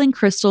healing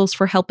crystals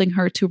for helping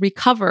her to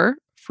recover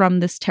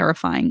from this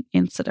terrifying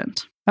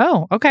incident.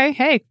 Oh, okay.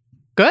 Hey,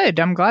 good.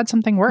 I'm glad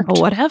something worked.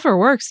 Whatever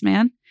works,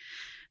 man.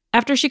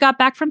 After she got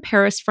back from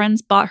Paris,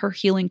 friends bought her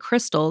healing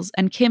crystals,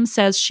 and Kim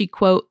says she,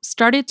 quote,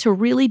 started to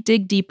really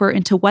dig deeper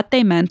into what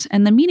they meant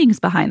and the meanings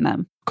behind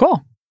them.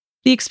 Cool.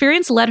 The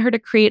experience led her to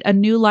create a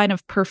new line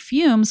of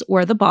perfumes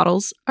where the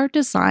bottles are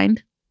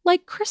designed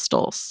like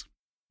crystals.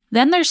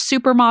 Then there's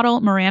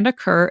supermodel Miranda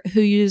Kerr,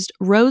 who used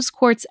rose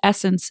quartz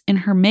essence in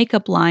her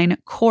makeup line,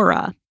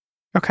 Cora.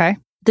 Okay.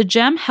 The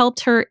gem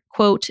helped her,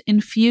 quote,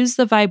 infuse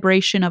the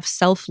vibration of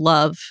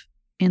self-love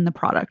in the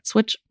products,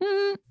 which...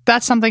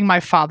 That's something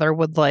my father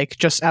would like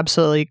just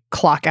absolutely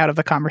clock out of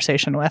the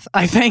conversation with,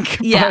 I think.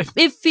 Yeah,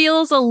 it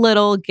feels a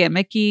little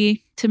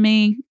gimmicky to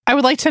me. I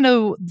would like to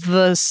know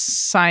the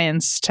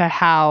science to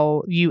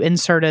how you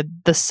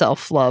inserted the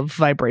self-love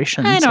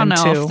vibrations. I don't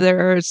know if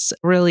there's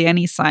really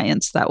any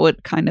science that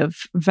would kind of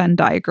Venn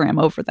diagram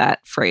over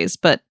that phrase,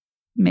 but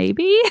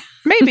maybe.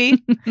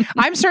 Maybe.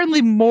 I'm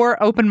certainly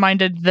more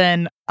open-minded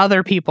than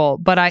other people,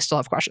 but I still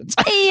have questions.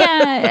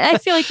 Yeah, I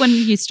feel like when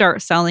you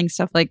start selling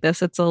stuff like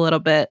this, it's a little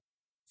bit,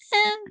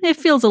 it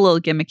feels a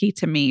little gimmicky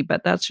to me,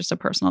 but that's just a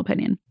personal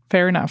opinion.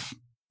 Fair enough.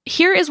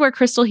 Here is where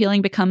crystal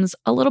healing becomes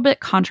a little bit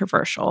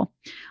controversial.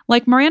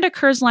 Like Miranda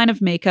Kerr's line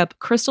of makeup,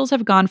 crystals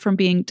have gone from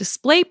being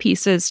display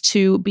pieces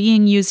to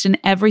being used in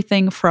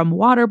everything from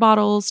water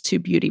bottles to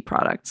beauty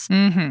products.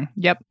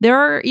 Yep. There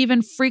are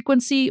even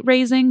frequency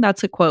raising,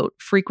 that's a quote,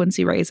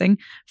 frequency raising,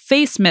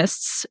 face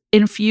mists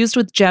infused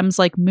with gems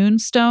like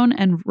moonstone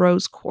and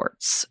rose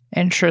quartz.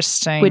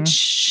 Interesting.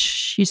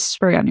 Which you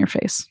spray on your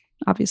face,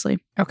 obviously.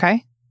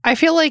 Okay. I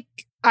feel like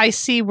I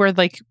see where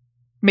like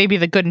maybe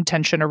the good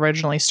intention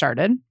originally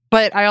started,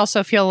 but I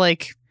also feel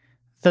like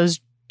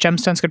those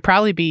gemstones could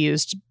probably be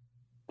used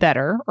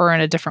better or in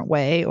a different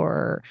way,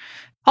 or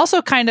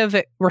also kind of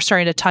we're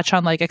starting to touch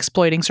on like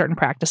exploiting certain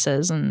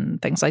practices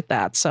and things like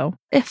that. So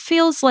it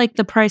feels like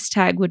the price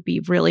tag would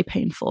be really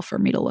painful for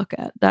me to look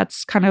at.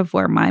 That's kind of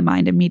where my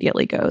mind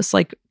immediately goes.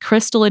 Like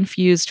crystal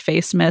infused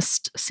face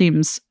mist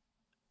seems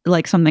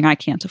like something I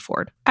can't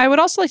afford. I would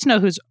also like to know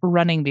who's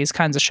running these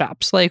kinds of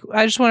shops. Like,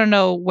 I just want to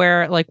know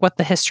where, like, what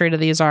the history to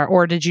these are,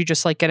 or did you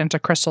just like get into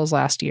crystals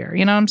last year?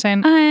 You know what I'm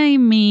saying? I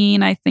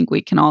mean, I think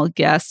we can all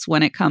guess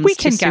when it comes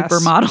to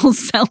supermodels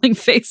selling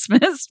face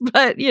mist,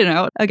 but you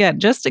know, again,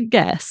 just a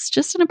guess,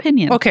 just an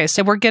opinion. Okay,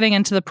 so we're getting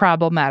into the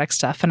problematic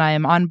stuff, and I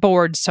am on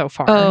board so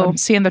far. I'm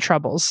seeing the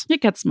troubles.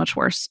 It gets much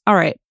worse. All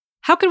right.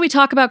 How could we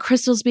talk about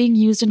crystals being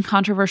used in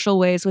controversial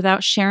ways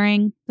without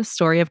sharing the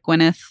story of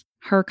Gwyneth,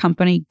 her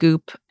company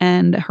Goop,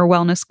 and her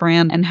wellness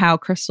brand, and how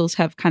crystals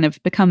have kind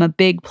of become a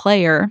big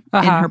player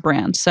in her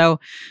brand. So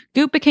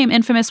Goop became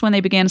infamous when they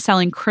began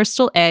selling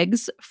crystal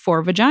eggs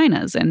for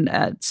vaginas. And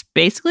it's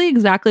basically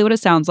exactly what it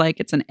sounds like.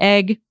 It's an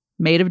egg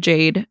made of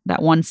jade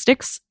that one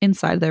sticks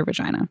inside their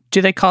vagina.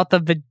 Do they call it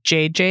the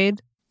Vajayjade?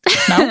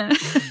 No?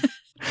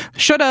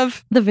 Should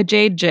have. The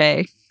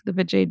Vajayjay. The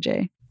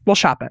Vajayjay. We'll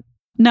shop it.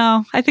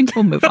 No, I think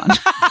we'll move on.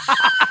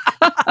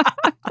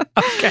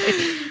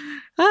 Okay.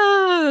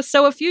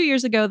 So a few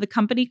years ago, the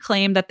company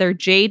claimed that their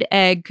jade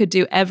egg could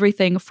do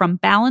everything from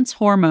balance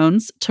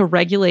hormones to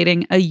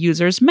regulating a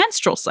user's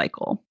menstrual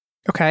cycle.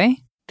 Okay.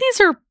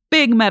 These are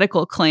big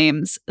medical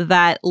claims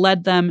that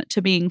led them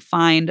to being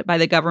fined by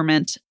the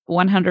government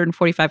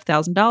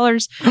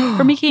 $145,000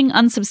 for making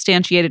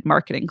unsubstantiated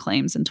marketing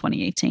claims in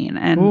 2018.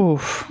 And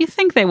you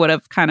think they would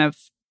have kind of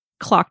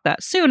clocked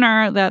that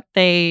sooner, that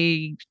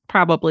they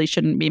probably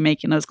shouldn't be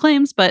making those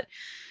claims, but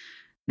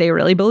they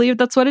really believe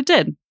that's what it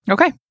did.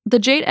 Okay. The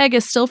jade egg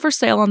is still for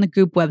sale on the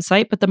Goop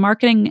website, but the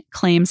marketing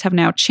claims have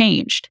now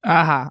changed.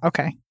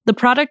 Okay. The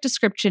product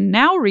description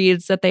now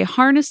reads that they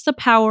harness the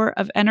power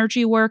of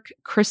energy work,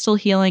 crystal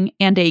healing,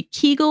 and a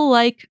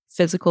Kegel-like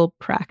physical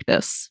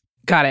practice.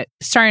 Got it.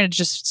 Starting to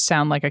just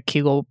sound like a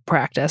Kegel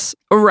practice.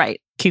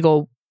 Right.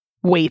 Kegel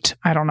weight.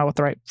 I don't know what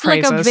the right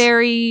phrase is. Like a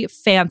very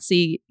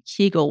fancy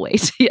Kegel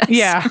weight. Yes.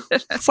 Yeah.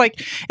 It's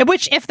like,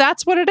 which, if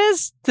that's what it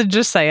is, to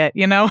just say it,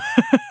 you know?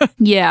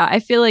 Yeah. I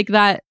feel like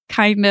that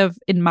kind of,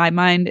 in my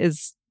mind,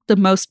 is the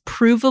most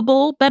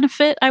provable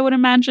benefit, I would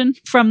imagine,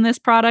 from this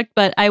product.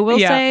 But I will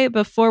say,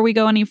 before we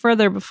go any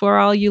further, before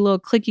all you little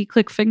clicky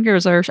click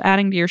fingers are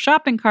adding to your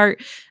shopping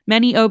cart,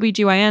 many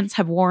OBGYNs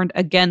have warned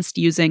against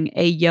using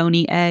a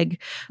yoni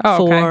egg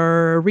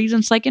for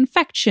reasons like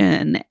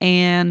infection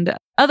and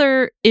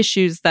other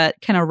issues that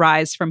can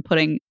arise from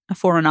putting a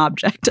foreign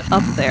object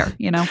up there,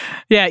 you know?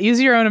 Yeah, use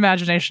your own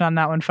imagination on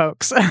that one,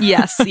 folks.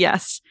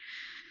 Yes.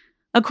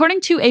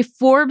 According to a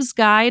Forbes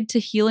guide to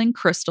healing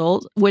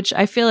crystals, which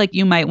I feel like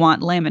you might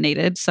want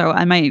laminated, so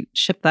I might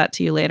ship that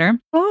to you later.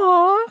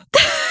 Aww.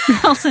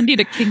 I'll send you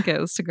to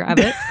Kinko's to grab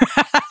it.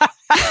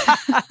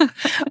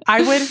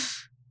 I would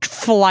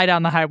fly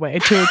down the highway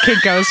to a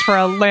Kinko's for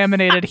a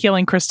laminated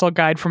healing crystal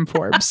guide from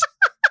Forbes.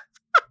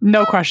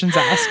 No questions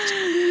asked.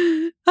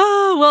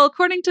 Well,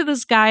 according to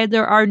this guide,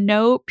 there are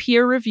no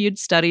peer-reviewed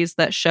studies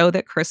that show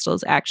that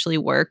crystals actually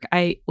work.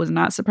 I was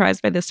not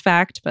surprised by this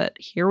fact, but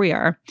here we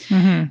are.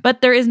 Mm-hmm.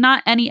 But there is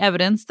not any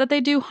evidence that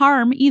they do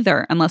harm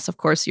either, unless, of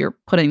course, you're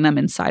putting them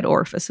inside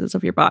orifices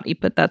of your body.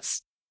 But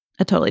that's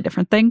a totally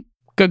different thing.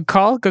 Good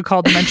call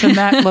to mention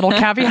that little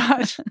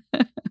caveat.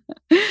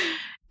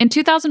 In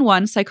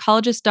 2001,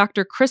 psychologist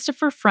Dr.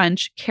 Christopher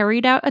French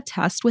carried out a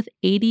test with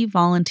 80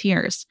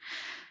 volunteers.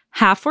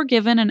 Half were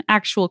given an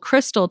actual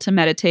crystal to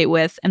meditate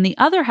with, and the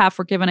other half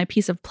were given a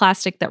piece of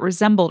plastic that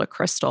resembled a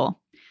crystal.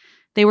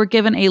 They were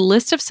given a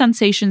list of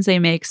sensations they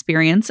may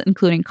experience,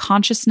 including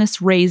consciousness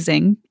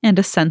raising and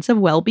a sense of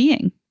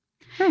well-being.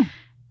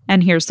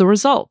 And here's the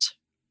result.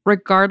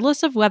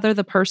 Regardless of whether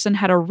the person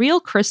had a real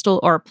crystal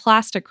or a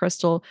plastic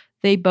crystal,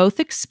 they both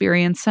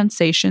experienced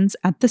sensations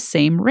at the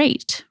same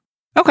rate.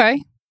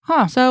 Okay.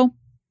 So,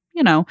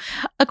 you know,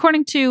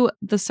 according to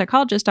the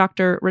psychologist,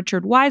 Dr.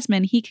 Richard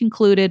Wiseman, he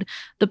concluded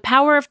the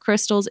power of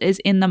crystals is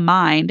in the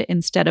mind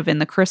instead of in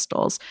the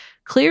crystals.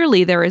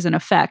 Clearly, there is an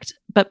effect,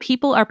 but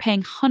people are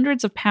paying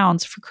hundreds of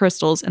pounds for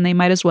crystals, and they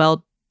might as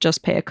well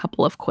just pay a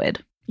couple of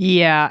quid.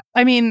 Yeah.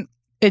 I mean,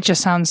 it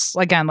just sounds,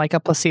 again, like a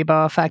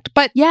placebo effect.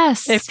 But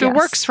yes, if it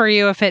works for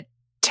you, if it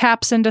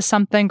taps into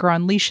something or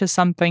unleashes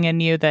something in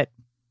you that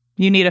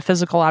you need a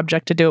physical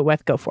object to do it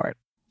with, go for it.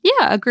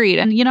 Yeah, agreed.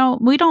 And, you know,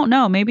 we don't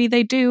know. Maybe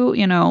they do,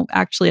 you know,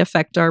 actually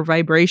affect our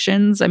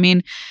vibrations. I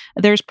mean,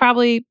 there's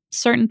probably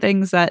certain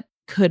things that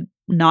could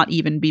not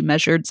even be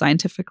measured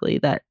scientifically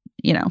that,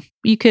 you know,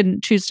 you can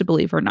choose to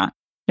believe or not.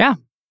 Yeah.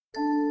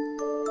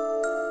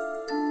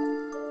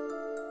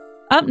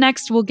 Up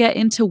next, we'll get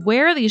into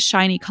where these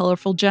shiny,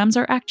 colorful gems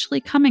are actually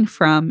coming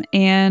from.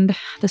 And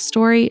the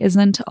story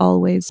isn't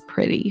always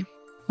pretty.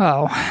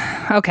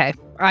 Oh, okay.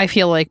 I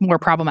feel like more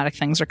problematic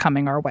things are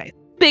coming our way.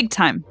 Big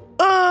time.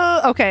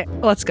 Okay,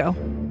 let's go.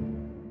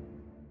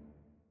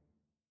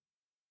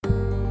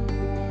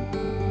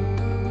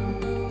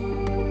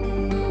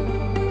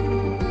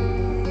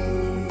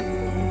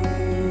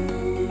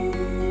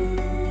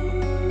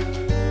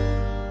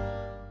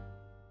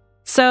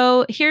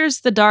 So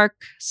here's the dark,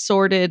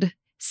 sordid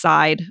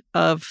side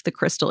of the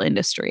crystal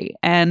industry,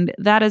 and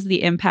that is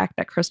the impact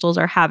that crystals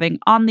are having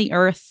on the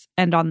earth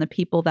and on the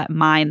people that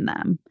mine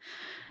them.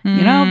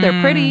 You know,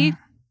 they're pretty,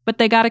 but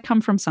they got to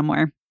come from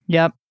somewhere.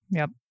 Yep.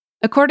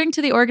 According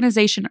to the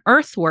organization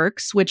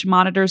Earthworks, which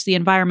monitors the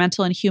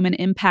environmental and human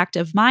impact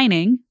of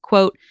mining,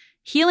 quote,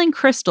 healing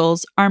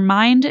crystals are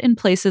mined in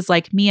places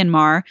like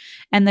Myanmar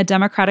and the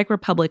Democratic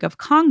Republic of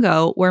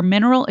Congo, where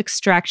mineral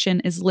extraction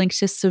is linked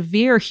to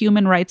severe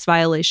human rights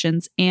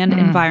violations and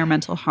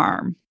environmental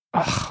harm.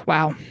 Oh,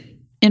 wow.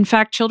 In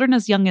fact, children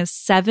as young as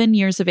 7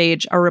 years of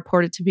age are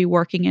reported to be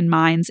working in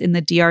mines in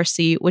the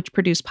DRC, which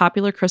produce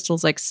popular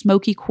crystals like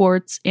smoky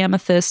quartz,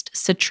 amethyst,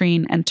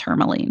 citrine, and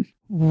tourmaline.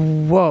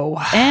 Whoa.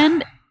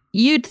 And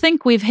you'd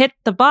think we've hit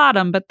the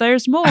bottom, but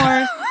there's more.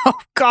 Oh,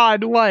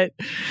 God, what?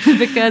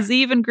 Because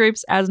even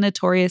groups as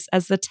notorious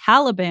as the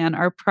Taliban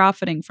are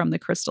profiting from the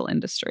crystal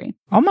industry.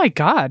 Oh, my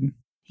God.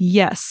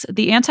 Yes.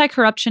 The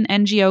anti-corruption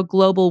NGO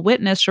Global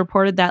Witness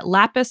reported that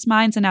lapis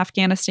mines in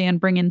Afghanistan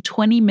bring in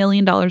 $20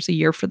 million a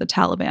year for the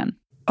Taliban.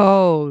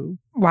 Oh,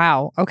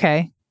 wow.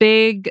 Okay.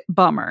 Big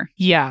bummer.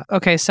 Yeah.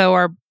 Okay. So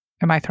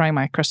am I throwing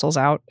my crystals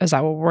out? Is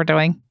that what we're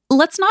doing?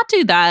 Let's not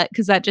do that,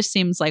 because that just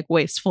seems like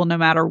wasteful no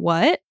matter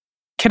what.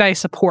 Can I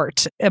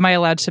support? Am I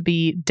allowed to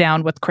be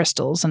down with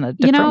crystals in a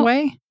different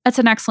way? That's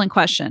an excellent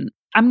question.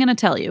 I'm going to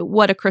tell you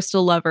what a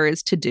crystal lover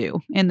is to do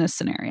in this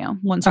scenario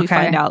once we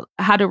find out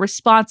how to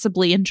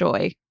responsibly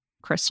enjoy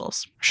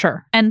crystals.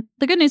 Sure. And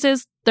the good news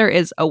is there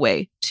is a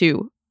way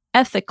to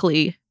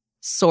ethically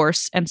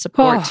source and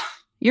support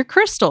your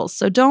crystals.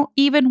 So don't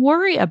even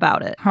worry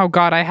about it. Oh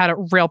God, I had a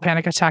real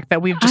panic attack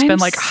that we've just been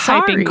like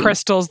hyping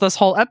crystals this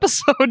whole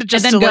episode.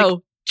 Just and then to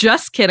go,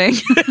 just kidding.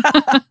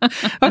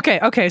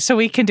 Okay. So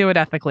we can do it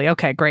ethically.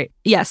 Okay, great.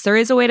 Yes, there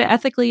is a way to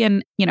ethically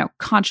and,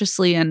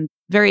 consciously and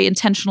very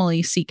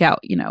intentionally seek out,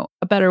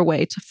 a better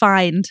way to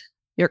find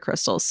your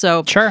crystals.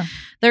 So sure,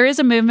 there is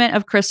a movement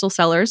of crystal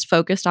sellers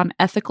focused on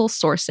ethical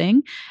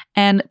sourcing,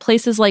 and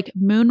places like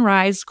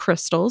Moonrise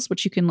Crystals,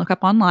 which you can look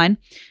up online,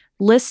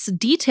 lists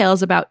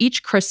details about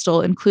each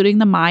crystal, including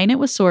the mine it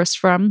was sourced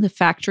from, the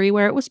factory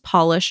where it was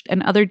polished,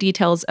 and other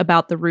details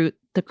about the route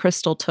the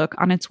crystal took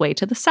on its way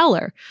to the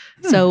seller.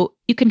 So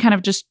you can kind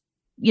of just,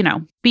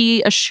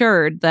 be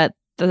assured that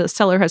the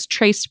seller has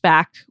traced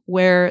back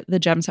where the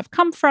gems have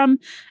come from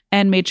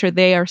and made sure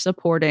they are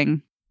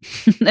supporting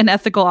an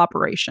ethical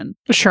operation.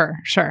 Sure.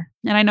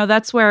 And I know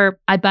that's where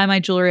I buy my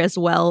jewelry as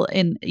well.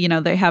 And,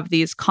 they have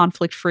these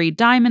conflict-free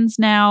diamonds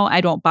now. I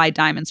don't buy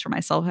diamonds for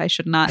myself. I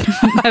should not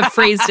have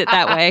phrased it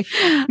that way.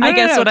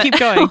 Keep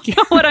going.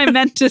 What I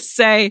meant to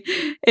say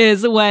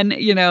is when,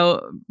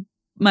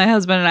 my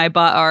husband and I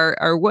bought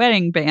our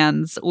wedding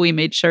bands, we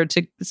made sure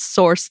to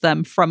source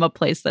them from a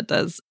place that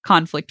does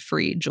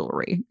conflict-free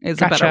jewelry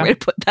is a better way to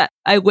put that.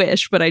 I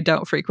wish, but I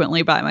don't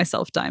frequently buy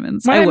myself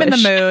diamonds. When I'm in the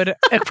mood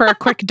for a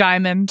quick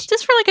diamond.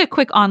 Just for like a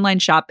quick online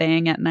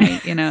shopping at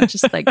night,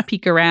 just like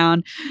peek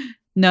around.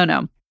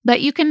 No.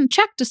 But you can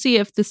check to see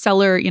if the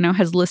seller,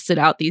 has listed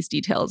out these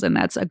details, and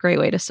that's a great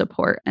way to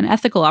support an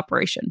ethical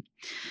operation.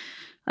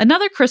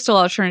 Another crystal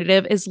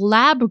alternative is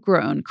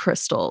lab-grown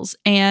crystals.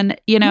 And,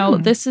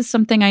 this is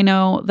something I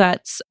know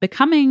that's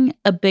becoming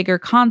a bigger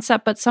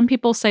concept, but some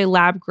people say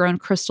lab-grown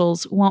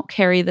crystals won't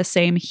carry the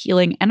same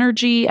healing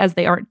energy as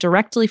they aren't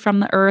directly from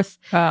the earth.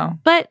 Oh.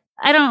 But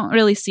I don't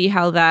really see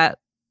how that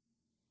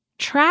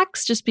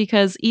tracks, just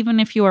because even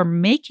if you are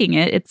making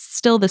it, it's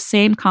still the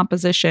same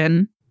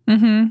composition.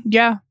 Mm-hmm.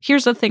 Yeah.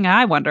 Here's the thing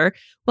I wonder.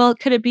 Well,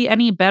 could it be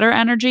any better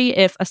energy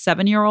if a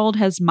 7-year-old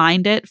has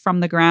mined it from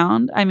the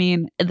ground? I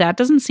mean, that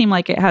doesn't seem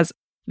like it has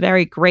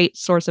very great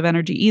source of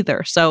energy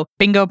either. So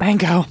bingo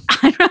bango.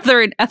 I'd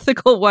rather an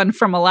ethical one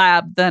from a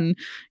lab than,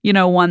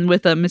 one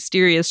with a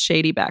mysterious,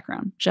 shady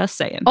background. Just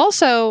saying.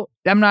 Also,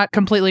 I'm not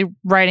completely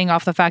writing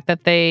off the fact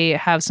that they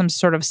have some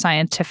sort of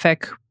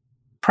scientific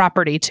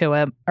property to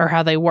it or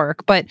how they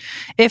work. But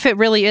if it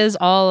really is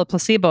all a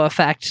placebo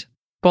effect,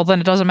 well,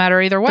 then it doesn't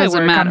matter either way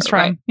where it comes from.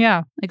 Right?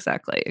 Yeah.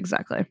 Exactly.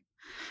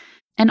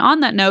 And on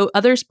that note,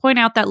 others point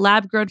out that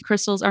lab-grown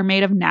crystals are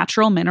made of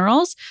natural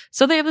minerals,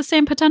 so they have the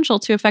same potential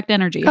to affect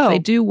energy. If they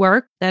do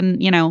work, then,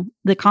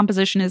 the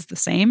composition is the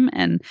same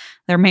and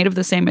they're made of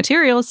the same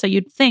materials, so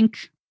you'd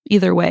think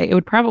either way, it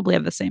would probably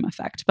have the same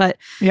effect. But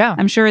yeah,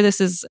 I'm sure this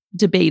is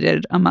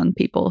debated among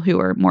people who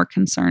are more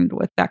concerned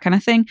with that kind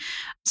of thing.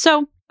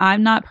 So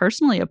I'm not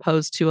personally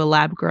opposed to a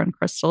lab-grown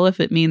crystal if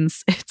it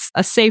means it's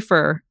a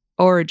safer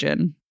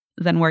origin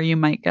than where you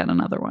might get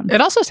another one.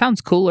 It also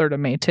sounds cooler to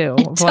me too.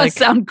 It does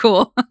sound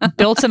cool.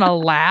 Built in a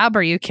lab?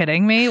 Are you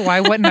kidding me? Why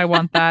wouldn't I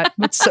want that?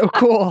 That's so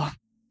cool.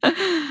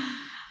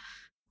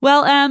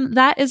 Well,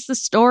 that is the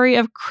story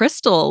of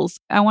crystals.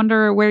 I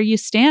wonder where you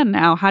stand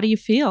now. How do you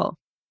feel?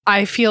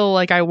 I feel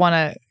like I want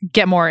to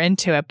get more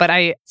into it, but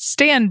I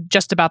stand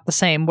just about the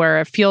same,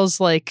 where it feels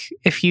like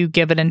if you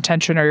give it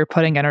intention or you're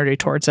putting energy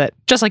towards it,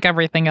 just like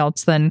everything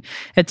else, then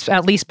it's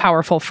at least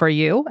powerful for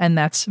you. And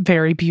that's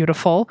very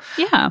beautiful.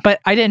 Yeah. But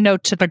I didn't know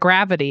to the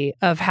gravity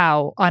of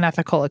how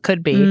unethical it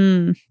could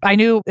be. I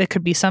knew it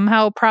could be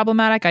somehow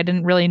problematic. I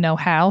didn't really know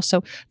how.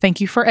 So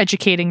thank you for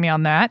educating me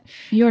on that.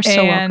 You're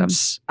so welcome.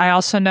 I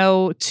also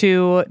know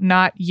to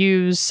not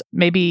use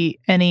maybe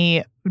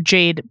any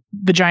jade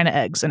vagina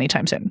eggs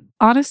anytime soon.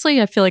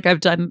 Honestly, I feel like I've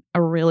done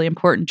a really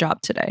important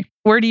job today.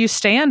 Where do you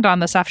stand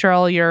on this after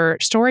all your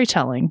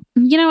storytelling?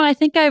 I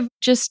think I've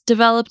just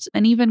developed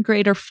an even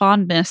greater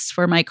fondness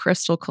for my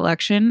crystal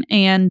collection,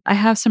 and I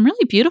have some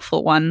really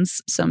beautiful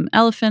ones, some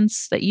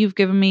elephants that you've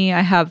given me. I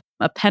have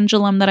a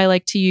pendulum that I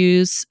like to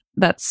use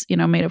that's,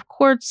 made of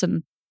quartz,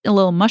 and a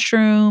little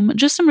mushroom,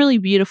 just some really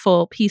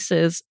beautiful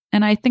pieces.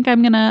 And I think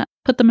I'm going to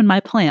put them in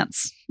my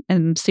plants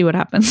and see what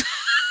happens.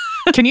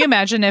 Can you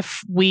imagine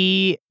if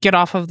we get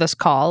off of this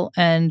call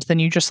and then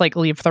you just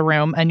leave the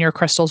room and your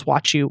crystals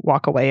watch you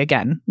walk away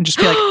again and just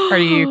be like, are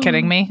you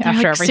kidding me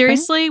after everything?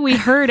 Seriously, we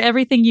heard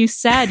everything you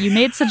said. You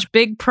made such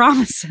big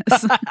promises.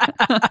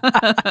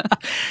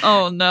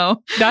 Oh,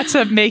 no. Not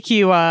to make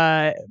you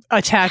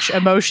attach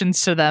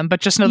emotions to them, but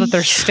just know that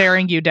they're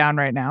staring you down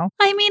right now.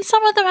 I mean,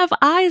 some of them have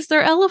eyes.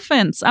 They're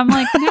elephants. I'm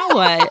like, now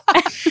what?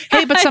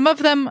 Hey, but some of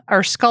them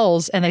are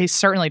skulls and they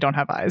certainly don't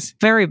have eyes.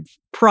 Very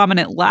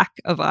prominent lack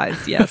of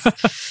eyes,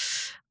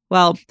 yes.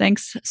 Well,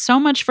 thanks so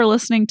much for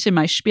listening to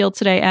my spiel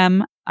today,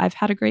 Em. I've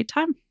had a great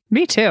time.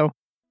 Me too.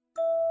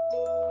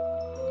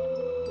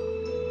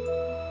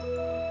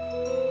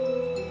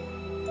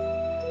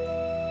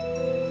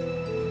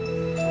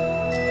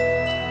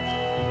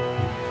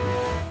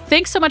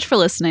 Thanks so much for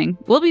listening.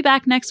 We'll be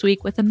back next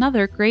week with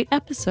another great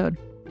episode.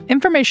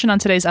 Information on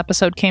today's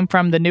episode came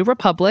from The New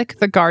Republic,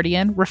 The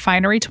Guardian,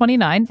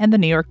 Refinery29, and The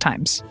New York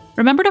Times.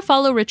 Remember to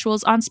follow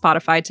Rituals on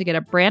Spotify to get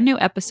a brand new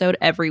episode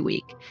every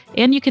week.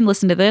 And you can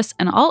listen to this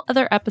and all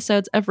other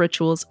episodes of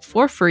Rituals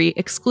for free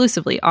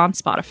exclusively on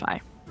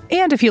Spotify.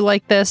 And if you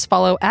like this,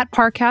 follow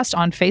 @Parcast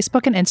on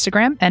Facebook and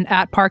Instagram and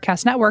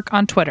 @Parcast Network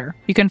on Twitter.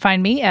 You can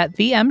find me at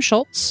VM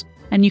Schultz.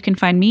 And you can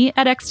find me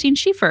at Xteen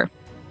Schiefer.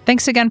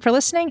 Thanks again for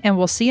listening, and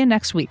we'll see you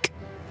next week.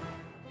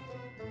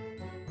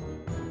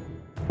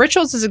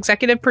 Rituals is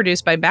executive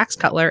produced by Max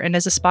Cutler and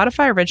is a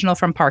Spotify original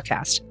from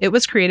Parcast. It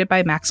was created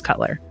by Max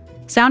Cutler.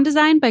 Sound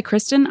design by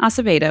Kristen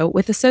Acevedo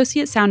with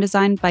associate sound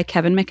design by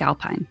Kevin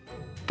McAlpine.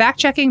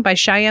 Fact-checking by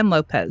Cheyenne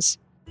Lopez.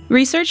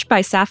 Research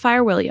by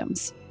Sapphire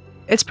Williams.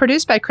 It's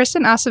produced by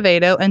Kristen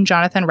Acevedo and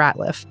Jonathan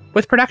Ratliff,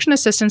 with production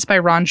assistance by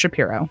Ron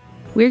Shapiro.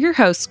 We're your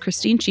hosts,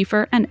 Christine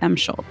Schiefer and M.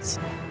 Schultz.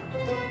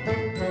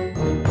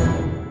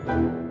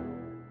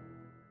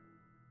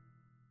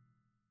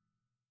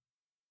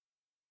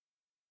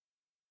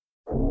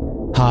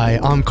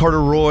 Hi, I'm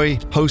Carter Roy,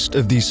 host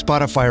of the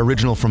Spotify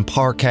original from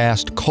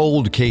Parcast,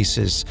 Cold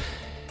Cases.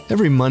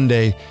 Every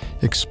Monday,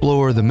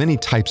 explore the many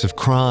types of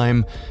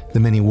crime, the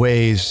many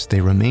ways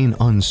they remain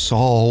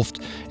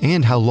unsolved,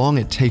 and how long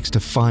it takes to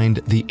find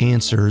the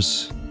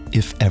answers,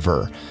 if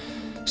ever.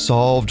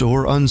 Solved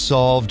or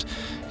unsolved,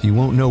 you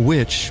won't know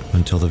which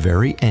until the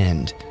very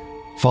end.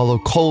 Follow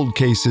Cold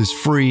Cases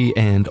free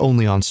and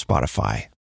only on Spotify.